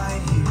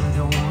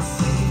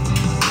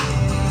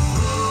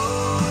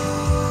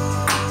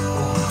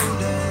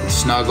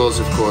 Snuggles,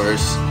 of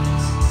course.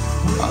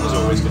 There's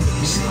always going to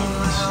be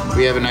snugglers.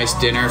 We have a nice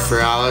dinner for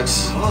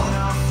Alex.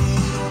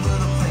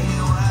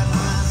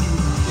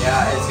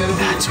 Yeah, it's gonna be.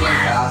 That's where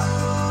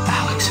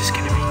Alex is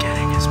gonna be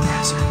getting his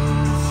present.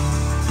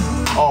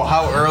 Oh,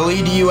 how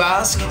early do you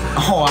ask?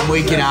 Oh, I'm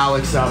waking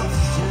Alex up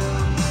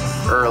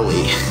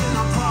early.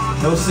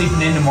 No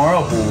sleeping in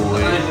tomorrow, boy.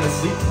 I'm not gonna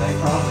sleep tonight,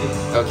 probably.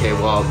 Okay,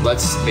 well,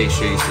 let's make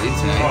sure you sleep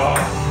tonight.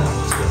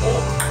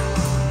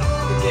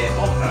 Okay.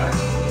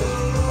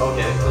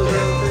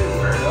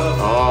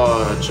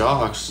 Oh,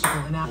 Jocks.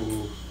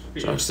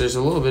 Jocks, there's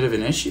a little bit of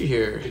an issue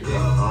here.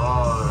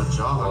 Oh,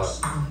 Jocks.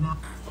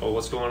 Oh,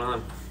 what's going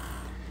on?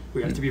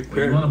 We have to be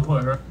prepared.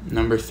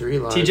 Number 3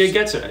 lives. TJ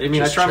gets it. I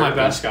mean, Just I try my chirping.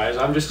 best, guys.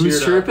 I'm just Who's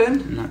here to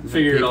chirping?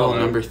 figure it all People out.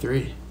 number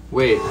 3.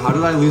 Wait, how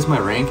did I lose my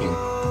ranking?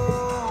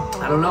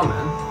 I don't know,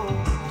 man.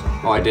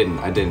 Oh, I didn't.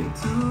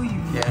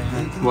 Yeah.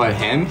 What,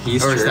 him?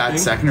 He's Or is chirping? that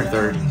second or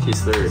third?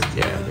 He's third.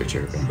 Yeah, they're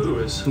chirping. Who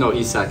is? No,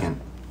 he's second.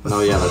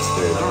 No, yeah, that's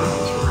third. I don't know how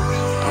this works.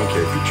 I don't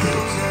care if he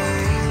chirps.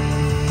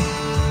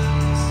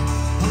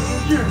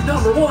 You're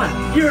number one!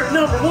 You're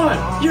number one!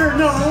 You're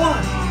number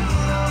one!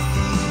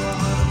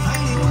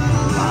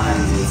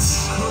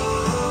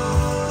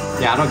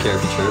 Yeah, I don't care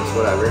if he chirps,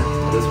 whatever.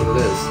 It is what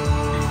it is.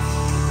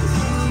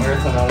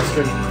 Marathon on a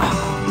string.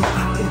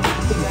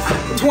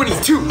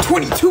 22!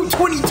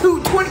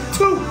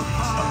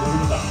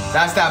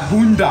 That's that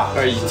bunda.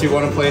 Alright, you two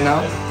want to play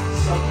now?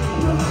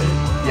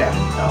 Yeah.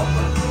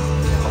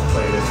 I'll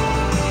play this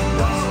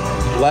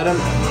one.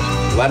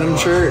 Let him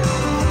chirp.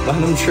 Let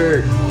him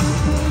chirp.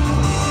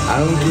 I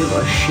don't give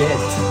a shit.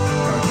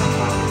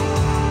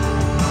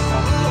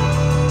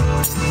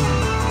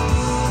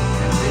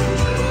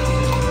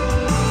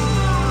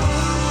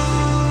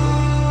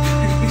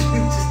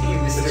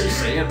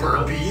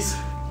 Burpees.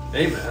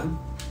 Hey, man.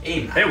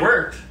 It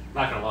worked.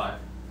 Not gonna lie.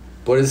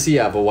 What does he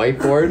have? A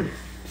whiteboard?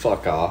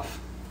 Fuck off.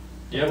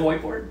 Do you have a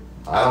whiteboard?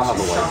 I don't have a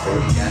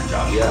whiteboard.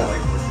 Josh, Yeah. a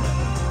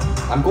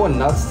whiteboard. I'm going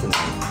nuts tonight.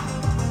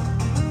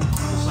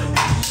 Just like,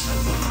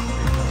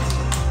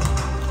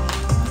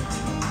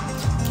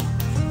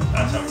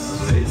 that's how it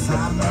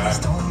does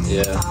it.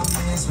 Yeah.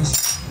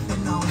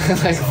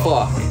 Like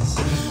fuck.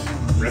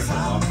 Rip them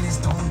off.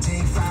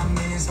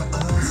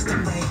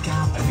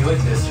 I feel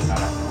like this just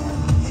happened.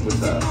 What's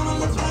that?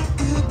 What's wrong?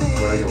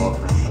 What I get off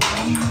from?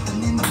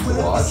 The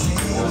watch. It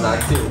was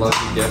actually a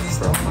lucky gift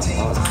from my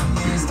mom.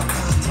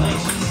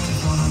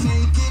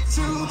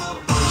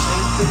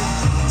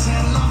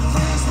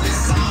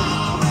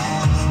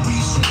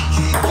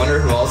 I wonder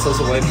who else has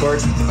a whiteboard?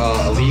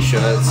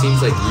 Alicia, it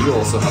seems like you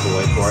also have a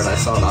whiteboard. I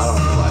saw that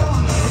on your live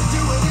tonight.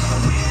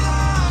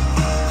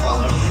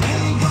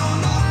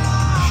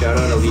 Shout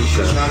out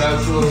Alicia. Shout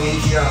out to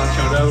Alicia.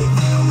 Shout out.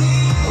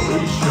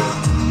 Alicia.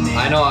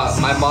 I know,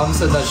 my mom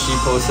said that she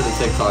posted a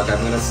TikTok. I'm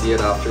gonna see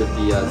it after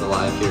the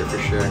live here for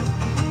sure.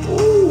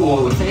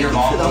 Ooh, thank Your you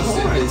mom for the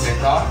posted the horns.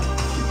 TikTok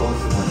She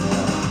posted one,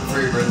 yeah.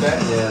 for your birthday?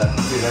 Yeah.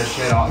 Dude, that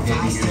shit all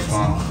gave me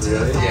goosebumps.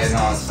 Really? Yeah,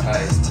 no, it's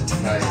tight. It's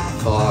tight.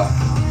 Fuck.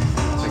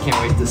 I can't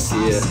wait to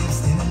see it.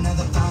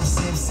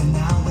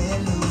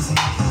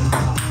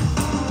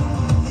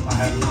 I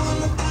haven't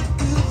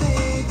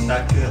seen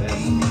that good.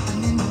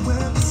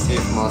 Hey,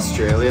 from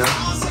Australia.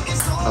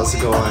 How's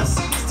it going?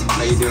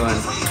 How you doing?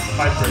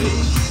 5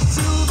 grades.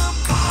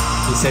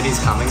 He said he's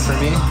coming for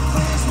me.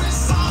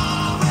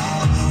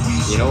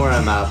 You know where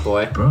I'm at,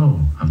 boy. Bro,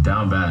 I'm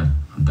down bad.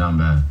 I'm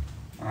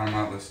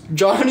not listening.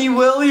 Johnny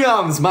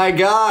Williams, my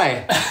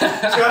guy.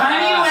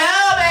 Johnny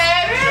Will,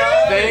 baby.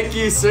 Thank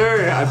you,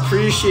 sir. I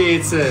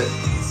appreciate it.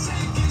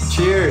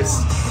 Cheers.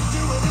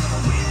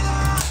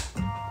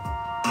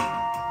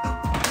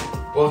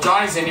 Well, if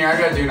Johnny's in here, I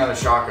gotta do another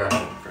shotgun.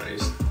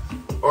 Christ.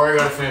 Or I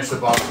gotta finish the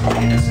box of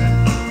penis in. I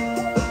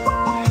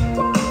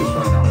don't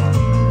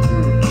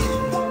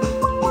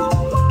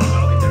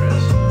think there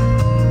is.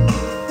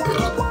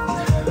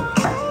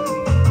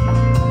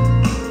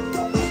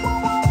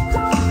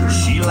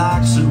 She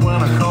likes it when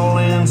I call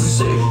in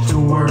sick to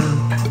work.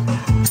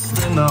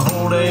 Spend the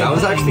whole day. That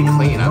was actually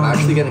clean. I'm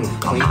actually getting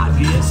clean. I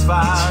get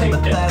fired,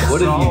 but that's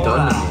What have you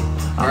done to me?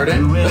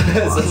 Pardon?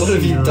 So what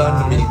have you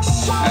done to me?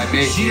 I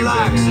make She you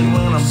likes it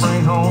when I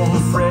bring home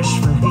fresh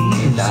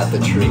fajitas. That the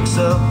truth. Mix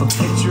up a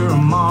picture of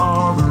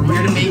margaritas. I'm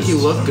here to make you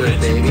look good,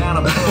 baby. Kind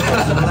of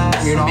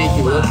I'm here to make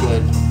you look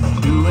good.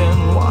 Doing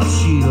what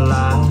she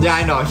likes. Yeah,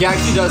 I know. He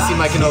actually does seem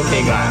like an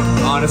okay guy.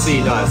 Honestly,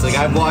 he does. Like,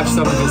 I've watched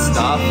some of his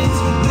stuff,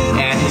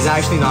 and he's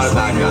actually not a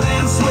bad guy.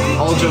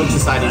 All jokes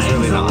aside, he's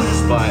really not.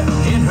 But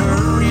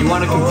you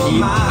want to compete?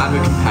 I'm a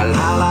competitor.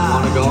 You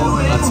want to go?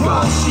 Let's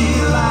go. She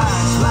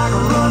likes like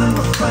running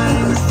the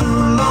fingers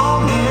through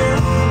long hair,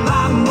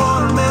 lighting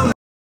watermelon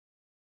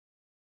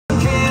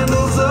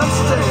candles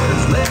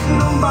upstairs, letting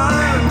them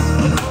burn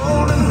and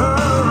holding her.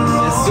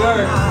 Yes,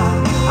 sir.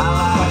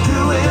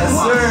 Yes,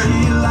 sir.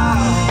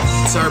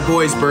 It's our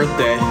boy's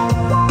birthday.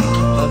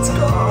 Let's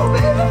go,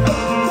 baby.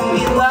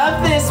 We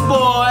love this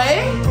boy.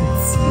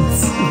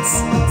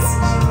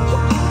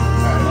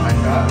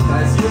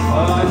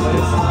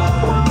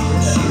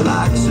 She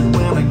likes it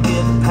when I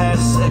get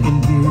past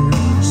second gear,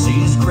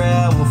 sees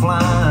gravel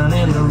flying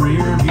in the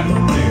rear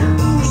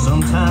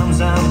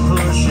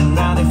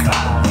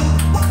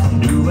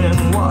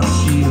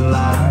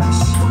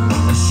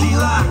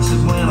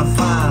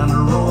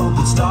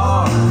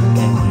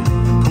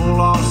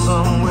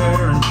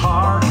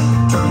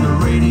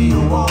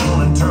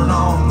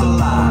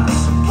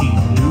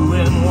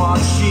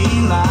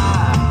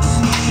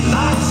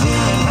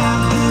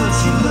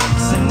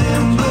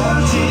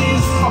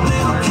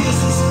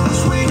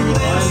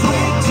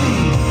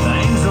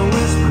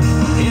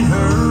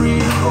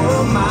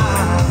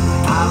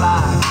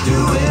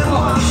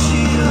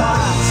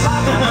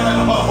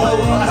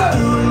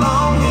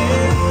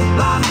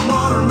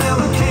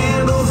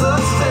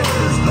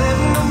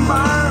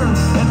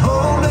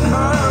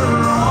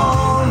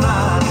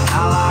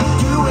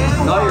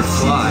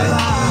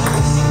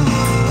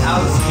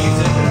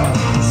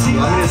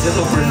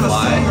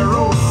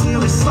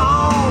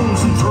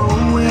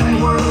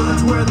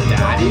where they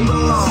Daddy? don't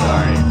belong.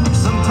 Sorry.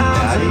 Sometimes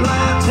Daddy? we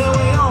laugh till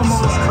we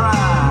almost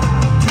cry,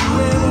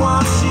 doing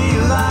what she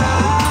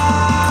likes.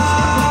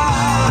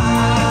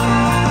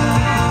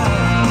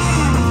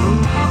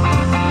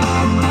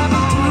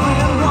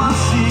 Doing what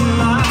she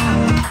likes.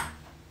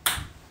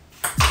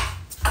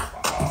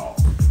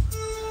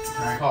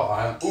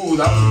 Ooh,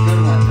 that was a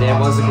good one. Yeah, it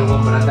was a good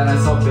one, but then I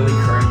saw Billy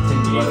Currington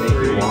do What Make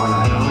You Want.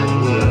 I'm like,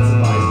 ooh, that's a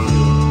vibe too.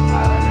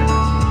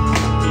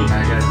 I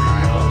got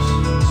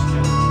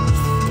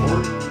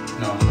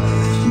no.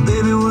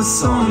 Baby,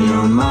 what's on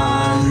your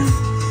mind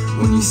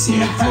when you see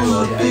me pull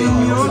up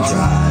in your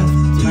drive?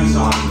 Do you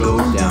wanna go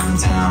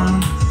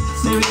downtown?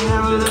 Maybe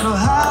have a little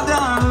high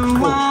down and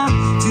wine.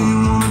 Do you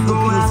wanna go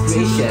out to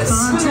the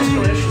country?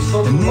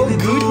 Oh,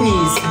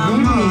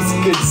 goodness,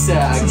 good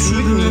sack,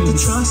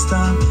 goodness.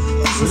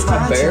 Where's my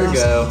bear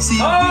go?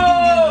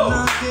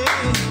 Oh!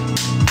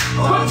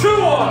 Put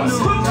two on!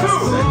 Put two!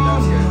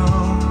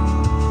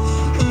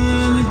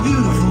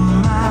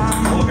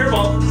 Oh, here,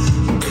 ball.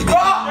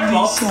 Here,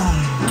 ball.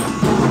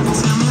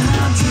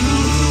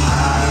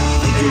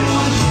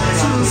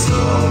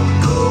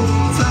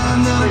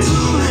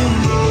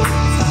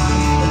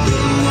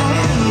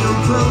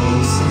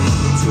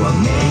 Do I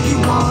make you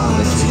wanna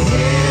let your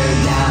hair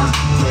down?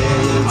 Play a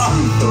little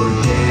truth or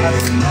dare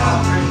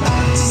now.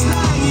 Just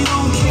like you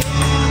don't care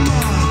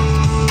now.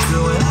 So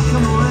when I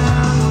come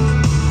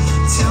around,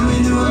 tell me,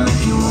 do I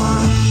make you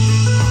wanna?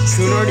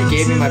 Coon already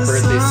gave me my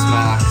birthday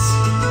smacks.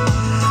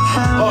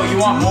 Oh, you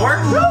want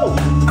more? No!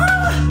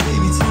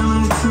 Baby, tell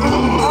me the truth. Do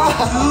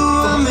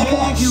I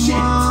make you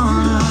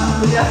wanna?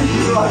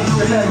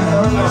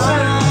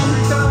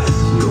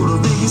 Go to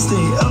Vegas,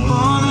 stay up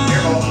all night.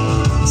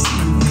 See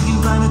if we can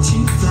find a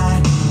cheap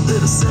flight.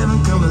 Little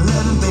 7, come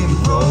 11, baby,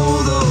 roll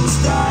those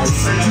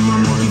dice. Do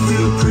I make you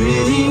feel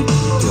pretty?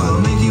 Do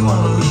I make you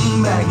wanna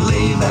lean back,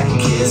 lay back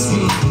and kiss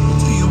me?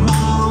 Do you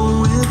wanna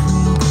roll with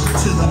me?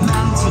 To the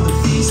mountain, to the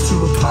beach, to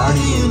a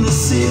party in the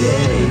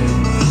city?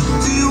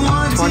 Do you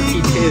wanna 22.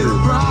 take me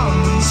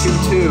around?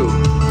 2-2.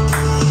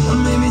 Or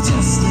maybe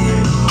just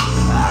live.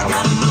 I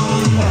gotta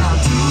know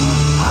how to.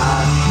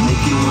 I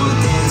make you wanna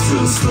dance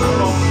real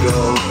slow.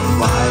 Go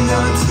flying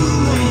down a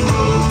 2-lane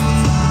road.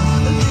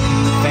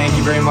 Thank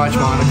you very much,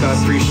 Monica.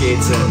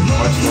 Appreciates it.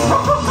 Much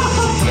love.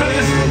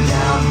 Tear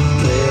down,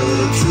 play a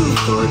little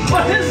truth or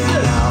dare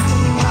now.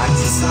 Act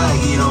just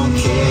like you don't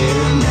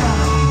care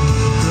now.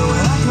 So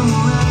when I come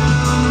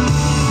around,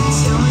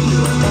 tell me, do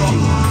I make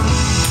you want?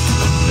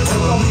 Do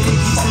I make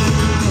you turn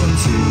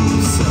into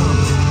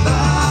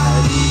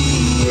somebody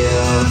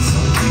else?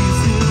 Do you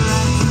feel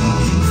like you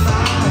can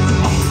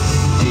finally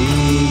be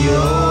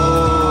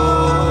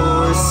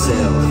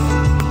yourself?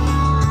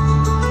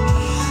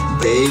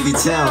 Baby,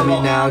 tell me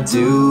now,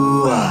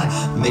 do I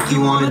make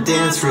you wanna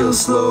dance real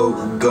slow?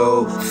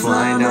 Go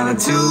flying down a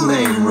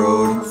 2-lane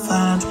road.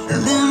 Find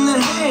them to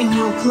hang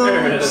your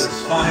There it clothes is,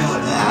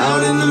 finally.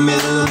 out in the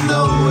middle of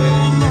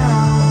nowhere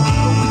now.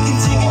 We can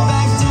take it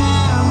back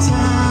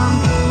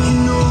downtown. You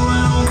know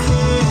I don't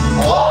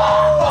care.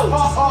 I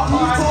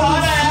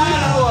thought I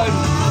had one.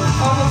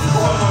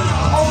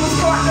 Almost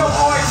caught no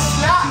boy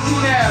slapping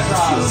there,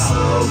 bro.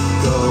 Slow,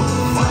 go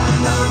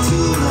flying down a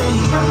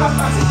 2-lane road.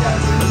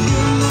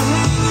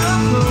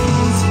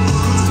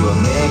 Do I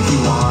make you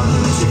wanna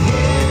let your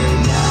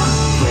hair down?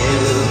 Play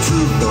a little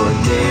truth or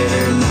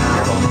dare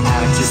now.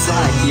 Act just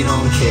like you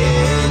don't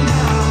care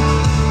now.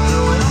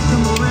 But when I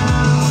come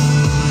around,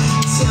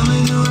 tell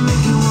me, do I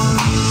make you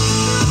wanna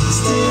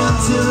stay up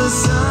till the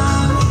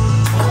sun?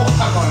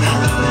 I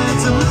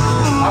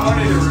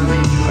wanted to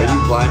really do Are you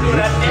blind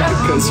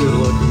because you're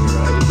looking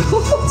right?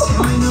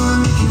 Tell me, do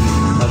I make you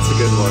wanna That's a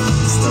good one.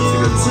 That's a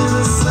good till one.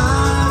 the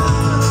sun?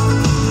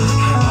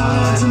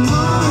 I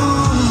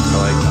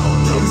like that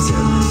one. That was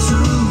good.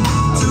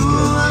 Do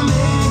I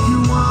make you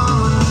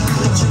wanna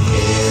let your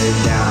hair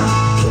down?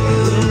 Play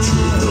a little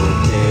truth or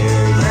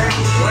dare now.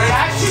 Wait,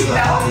 actually,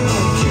 that one.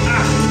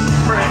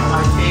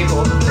 My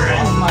table.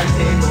 My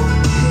table.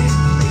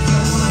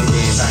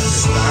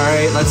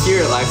 Alright, let's hear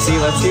it, Lexi.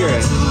 Let's hear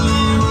it.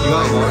 You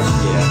got more?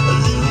 Yeah.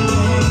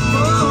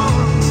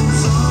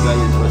 You got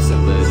your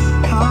twisted lid.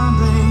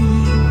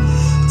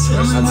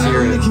 Let's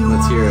hear it.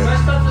 Let's hear it. I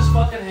got this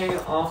fucking hanging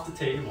off the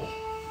table.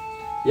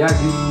 Yeah,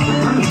 you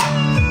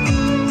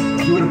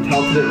would have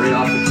pelted it right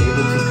off the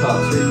table. 2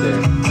 cups right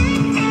there.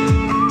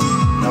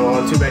 Oh,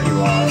 well, too bad you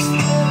lost.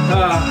 Oh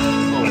well.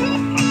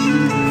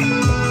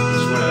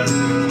 Just went out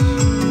everything else.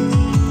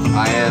 I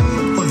am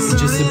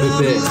just a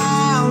bit.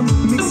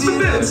 Mix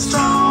it up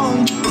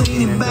strong,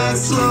 lean it back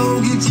slow,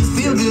 get you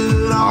feel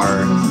good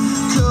R.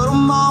 Cut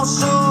 'em all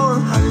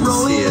short, I didn't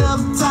roll see it it.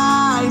 up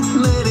tight,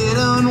 let it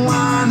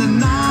unwind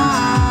tonight.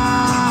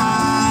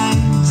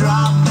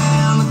 Drop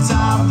down the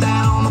top,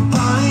 down the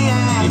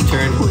Pontiac. You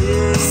turned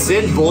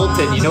Sid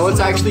Bolton. You know what's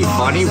actually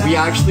funny? We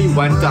actually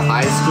went to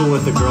high school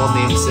with a girl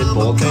named Sid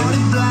Bolton.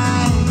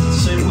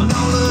 Same one.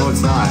 No,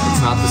 it's not.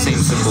 It's not the same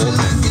Sid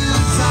Bolton.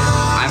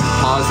 I'm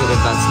positive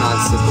that's not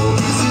Sid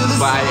Bolton.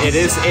 But it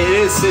is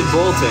Sid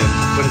Bolton,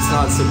 but it's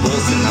not Sid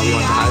Bolton that we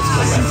went to high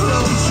school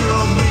with.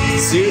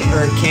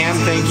 Cam,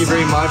 thank you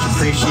very much.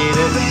 Appreciate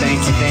it. Thank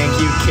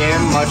you. Kim,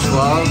 much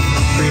love.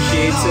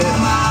 Appreciates it.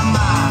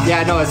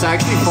 Yeah, no, it's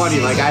actually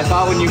funny. Like, I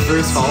thought when you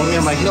first followed me,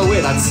 I'm like, no,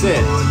 wait, that's Sid.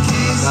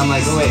 And I'm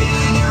like, oh, wait,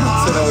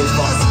 Sid already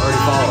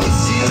follows.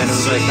 And then it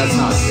was like, that's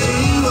not Sid.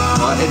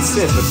 Well, it's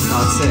Sid, but it's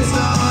not Sid.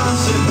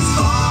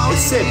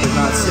 It's Sid, but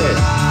not Sid.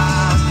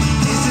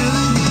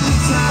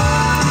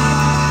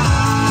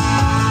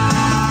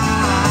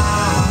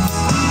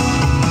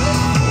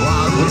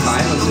 What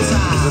time is it?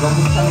 Is it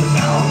almost time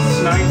now?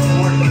 It's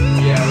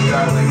 9:40. Yeah, we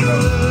gotta link it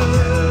up.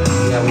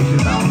 Yeah, we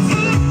should bounce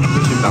it.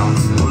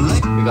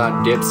 We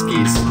got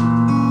dipskis.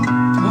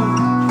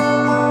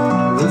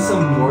 Is this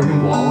some Morgan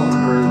Wallen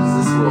or is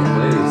this Will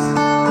Blaze?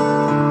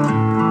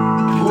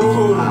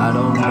 I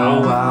don't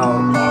know. Wow.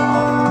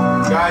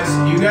 Guys,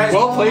 you guys.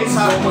 Will Blaze is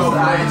almost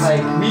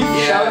like we've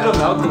shouted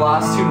him out the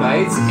last 2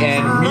 nights,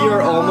 and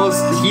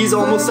he's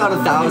almost at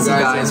 1,000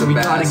 guys. We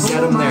gotta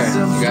get him there.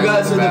 You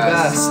guys are the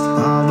best.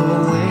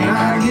 Although when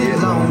I get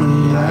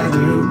lonely, I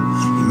do.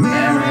 Your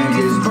memory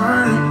gets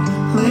burning.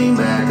 Lean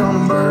back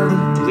on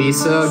bourbon.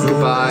 Lisa,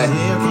 goodbye.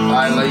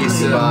 Bye,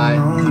 Lisa. Goodbye.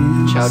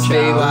 Ciao, ciao.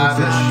 Stay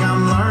lavish.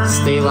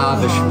 Stay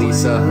lavish,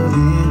 Lisa.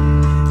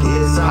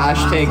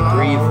 Hashtag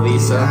breathe,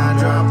 Lisa. I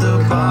dropped the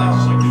ball.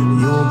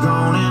 You're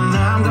gone and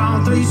I'm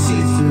gone 3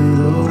 seats to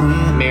the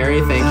wind.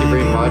 Mary, thank you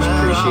very much.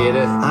 Appreciate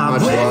it.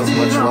 Much love,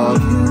 much love.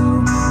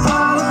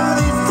 All of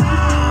this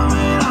time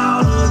and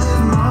all of this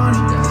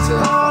money. That's it.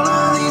 All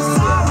of these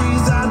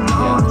stories I don't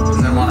know.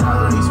 And then one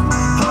of these.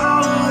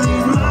 All of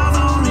these miles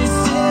on this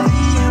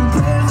Chevy and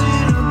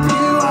President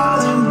Pew. All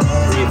them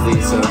days Breathe,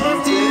 Lisa.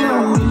 left it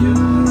on you.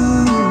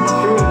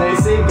 True, they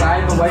say guy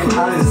in the white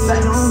hat is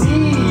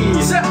sexy.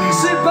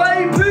 Sexy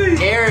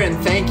baby! Aaron,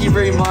 thank you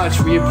very much.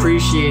 We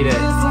appreciate it.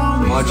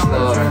 Much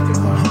love.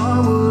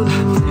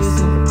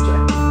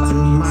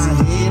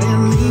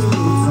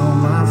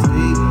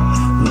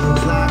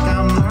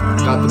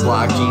 Got the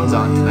black jeans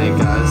on tonight,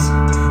 guys.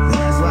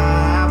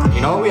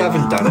 You know what we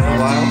haven't done in a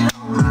while?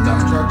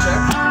 Dump truck check?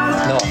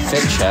 No, a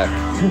fit check.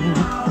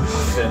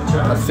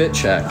 A fit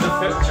check.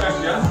 Fit check,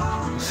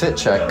 yeah. Fit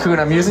check. Kun,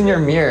 I'm using your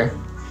mirror.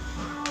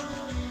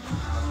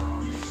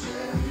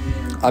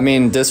 I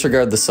mean,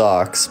 disregard the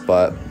socks,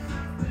 but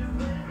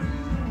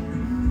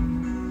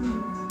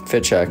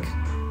fit check.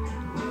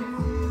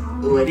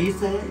 What do you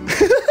say?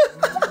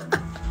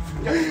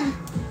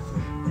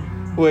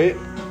 Wait.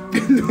 Wait,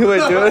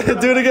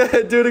 do it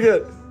again. Do it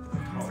again.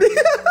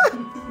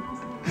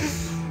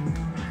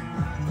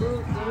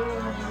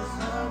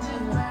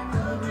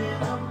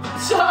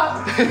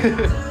 Stop!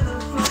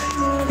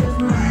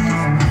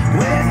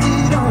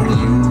 Wasted on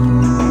you.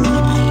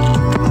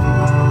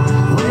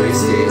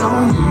 Wasted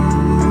on you.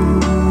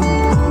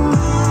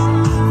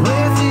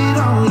 Wasted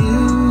on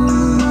you.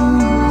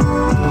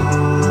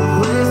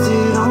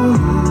 Wasted on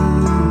you.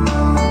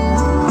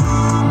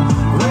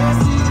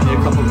 Did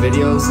a couple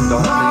videos and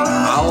don't think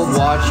I'll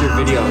watch your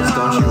videos,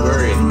 don't you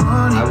worry. I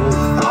will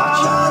watch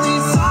them.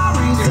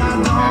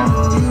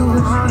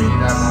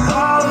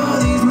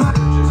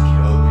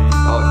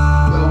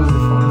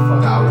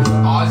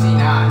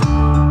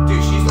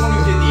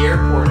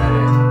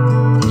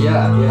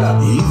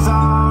 You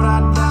thought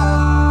I'd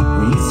die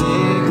when you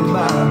said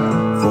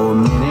goodbye. For a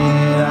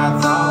minute I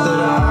thought that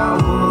I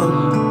would.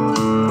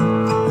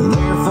 And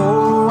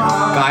therefore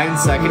Guy in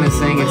second is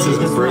saying it's his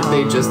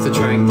birthday just to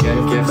try and get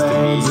gifts to be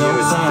you.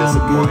 It's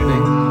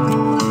disappointing.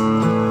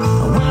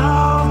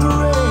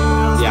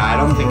 Yeah, I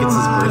don't think it's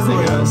his birthday,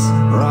 guys.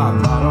 Rock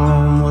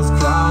bottom was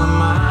calling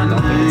my I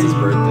don't think it's his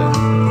birthday.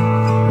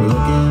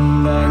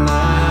 Looking back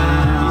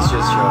now, He's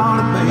just joking.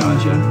 I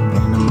gotcha.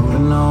 and I'm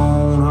moving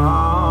on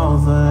all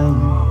things.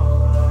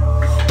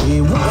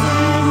 It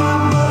wasn't my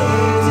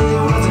brothers, it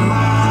wasn't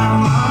my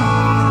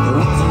mom. It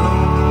wasn't no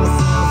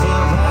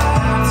self-help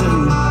how-to.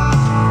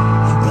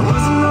 There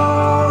wasn't no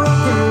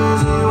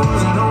records, it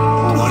wasn't no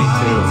 22.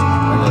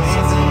 I live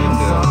since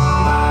 22.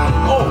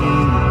 oh!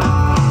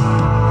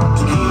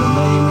 Tequila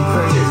made me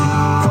crazy.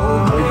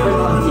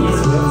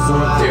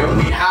 Dude,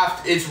 we have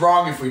to, it's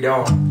wrong if we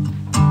don't.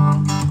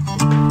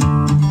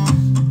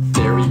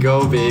 There we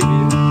go, baby.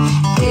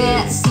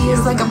 It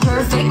feels like a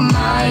perfect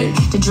night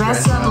to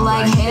dress up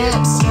like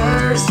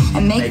hipsters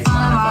and make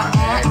fun of our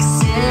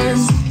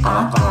exes.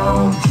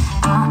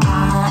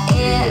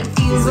 It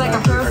feels like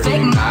a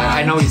perfect night.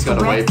 I know he's got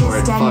a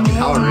whiteboard. Fucking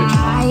how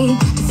original.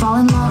 To fall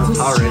in love with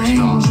How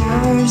original.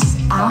 strangers.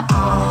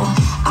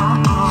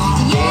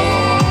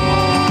 Yeah,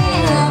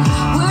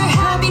 we're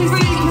happy,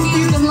 free,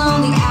 confused, and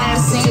lonely at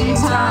the same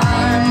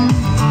time.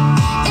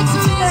 It's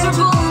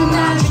miserable and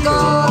magical.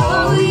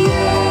 Oh yeah.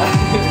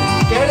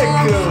 Get it,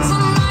 Coon.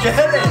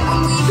 Get it!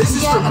 This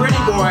is for Pretty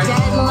Boy.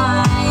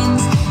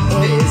 Deadlines.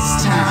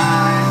 This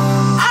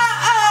time. I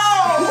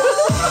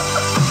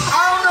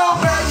don't know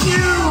about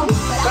you,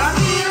 but I'm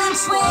feeling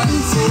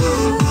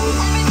 22.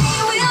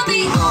 Everything will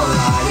be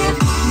alright if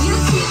you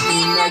keep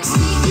me next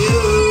to you.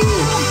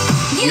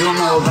 You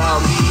don't know about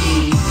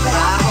me, but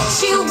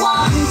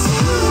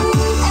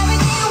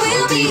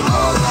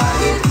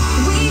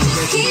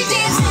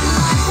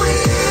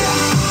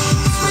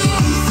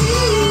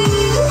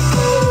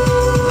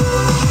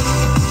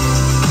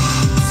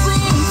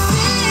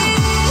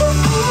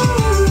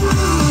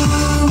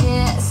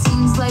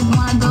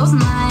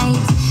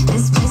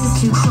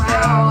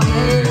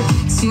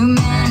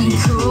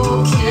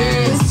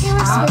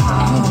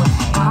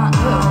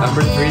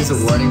He's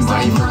awarding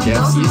money for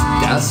gifts. He's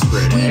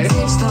desperate, eh?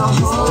 He's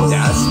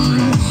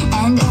desperate.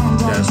 And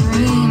end up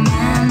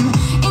dreaming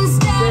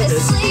instead of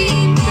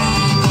sleeping.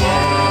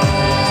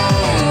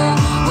 Yeah,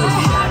 we're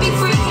happy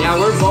free. Yeah,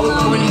 we're both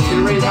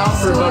 22 right now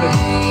for about a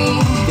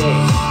day.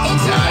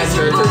 Yeah, I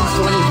turned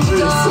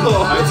 23, so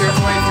I turned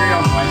 23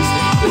 on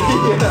Wednesday.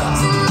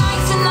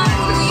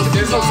 Yeah.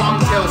 There's no song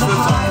Taylor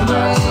Swift song for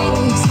that, so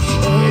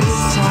it's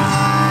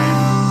time.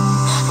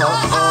 I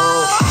don't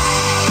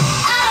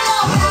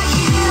know about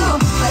you,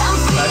 but I'm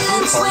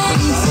feeling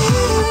 22.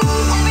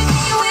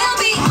 Everything will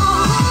be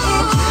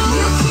alright.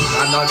 You keep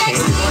me I'm not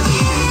next to changing.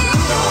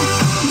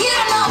 you. You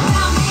don't know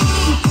about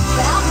me,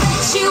 but I'll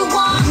bet you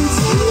want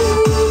to.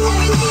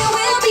 Everything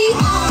will be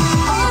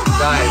alright.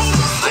 Guys,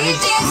 I need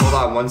to hold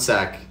on one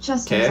sec.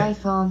 Justin's Okay?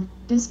 iPhone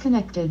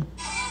disconnected.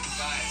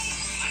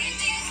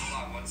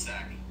 Hold on one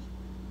sec.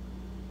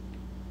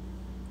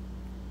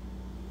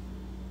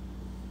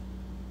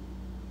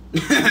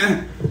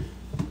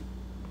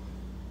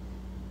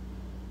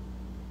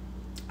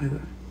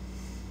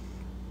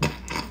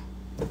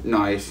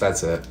 nice.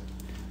 That's it.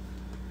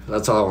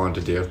 That's all I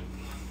wanted to do.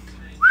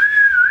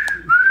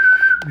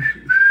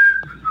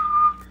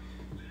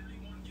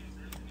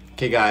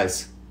 Okay,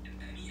 guys.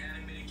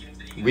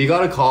 We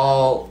gotta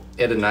call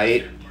it a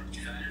night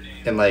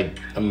in like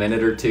a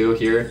minute or two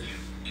here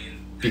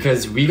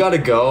because we gotta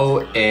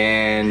go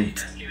and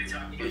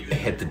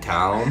hit the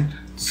town.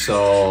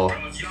 So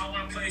Y'all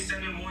wanna play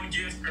sending one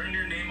gift, earn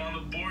your name on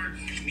the board,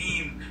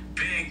 meme,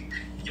 big.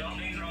 Y'all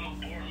names are on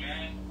the board,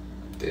 man.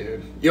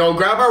 Dude. Yo,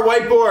 grab our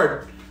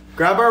whiteboard.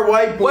 Grab our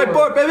whiteboard.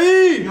 whiteboard,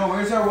 baby! Yo,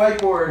 where's our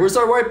whiteboard? Where's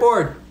our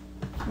whiteboard?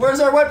 Where's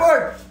our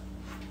whiteboard?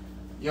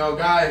 Yo,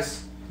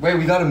 guys. Wait,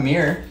 we got a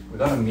mirror. We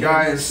got a mirror.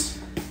 Guys.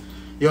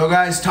 Yo,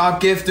 guys,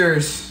 top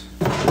gifters.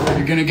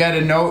 You're gonna get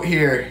a note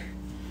here.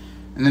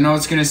 And the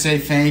note's gonna say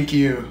thank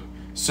you.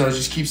 So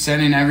just keep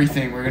sending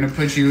everything. We're gonna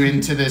put you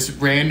into this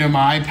random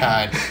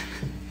iPad.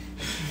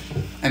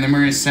 And then we're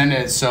gonna send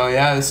it. So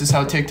yeah, this is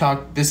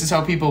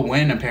how people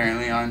win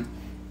apparently on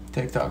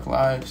TikTok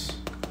lives.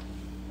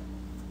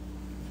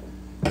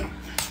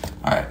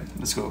 Alright,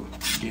 let's go.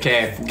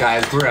 Okay,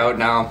 guys, we're out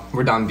now.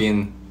 We're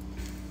done.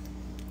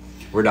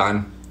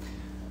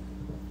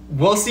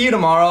 We'll see you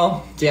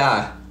tomorrow.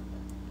 Yeah.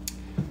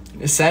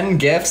 Send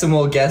gifts and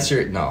we'll guess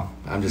your... No,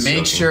 I'm just Make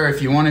joking. sure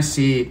if you want to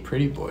see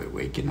Pretty Boy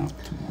waking up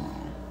tomorrow.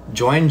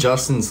 Join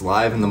Justin's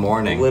live in the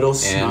morning. Little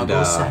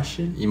snuggle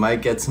session. You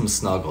might get some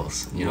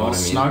snuggles. You know what I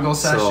mean? Snuggle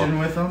session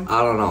with him?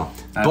 I don't know.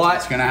 That's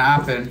what's gonna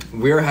happen.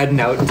 We're heading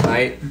out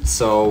tonight,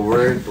 so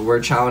we're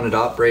chowing it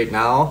up right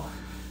now.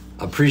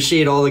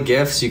 Appreciate all the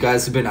gifts. You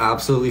guys have been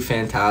absolutely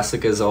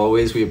fantastic as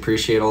always. We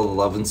appreciate all the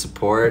love and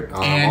support.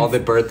 All the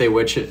birthday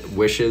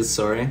wishes.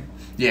 Sorry.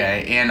 Yeah,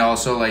 and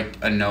also like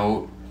a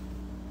note,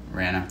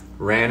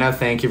 Rana,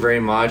 thank you very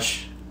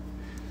much.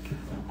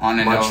 On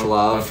a Much note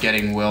love. of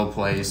getting Will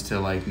plays to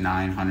like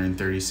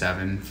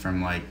 937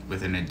 from like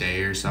within a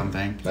day or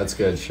something. That's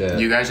good shit.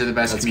 You guys are the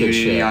best That's good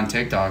community shit. on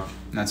TikTok.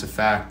 And that's a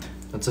fact.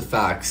 That's a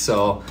fact.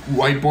 So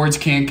whiteboards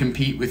can't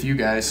compete with you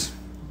guys.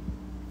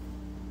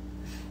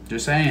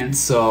 Just saying.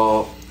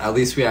 So at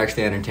least we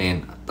actually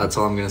entertain. That's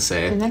all I'm gonna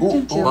say.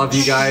 Connected to Love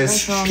you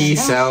guys. iPhone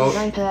Peace out.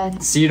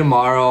 iPad. See you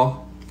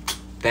tomorrow.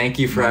 Thank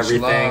you for Much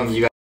everything. love.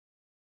 You guys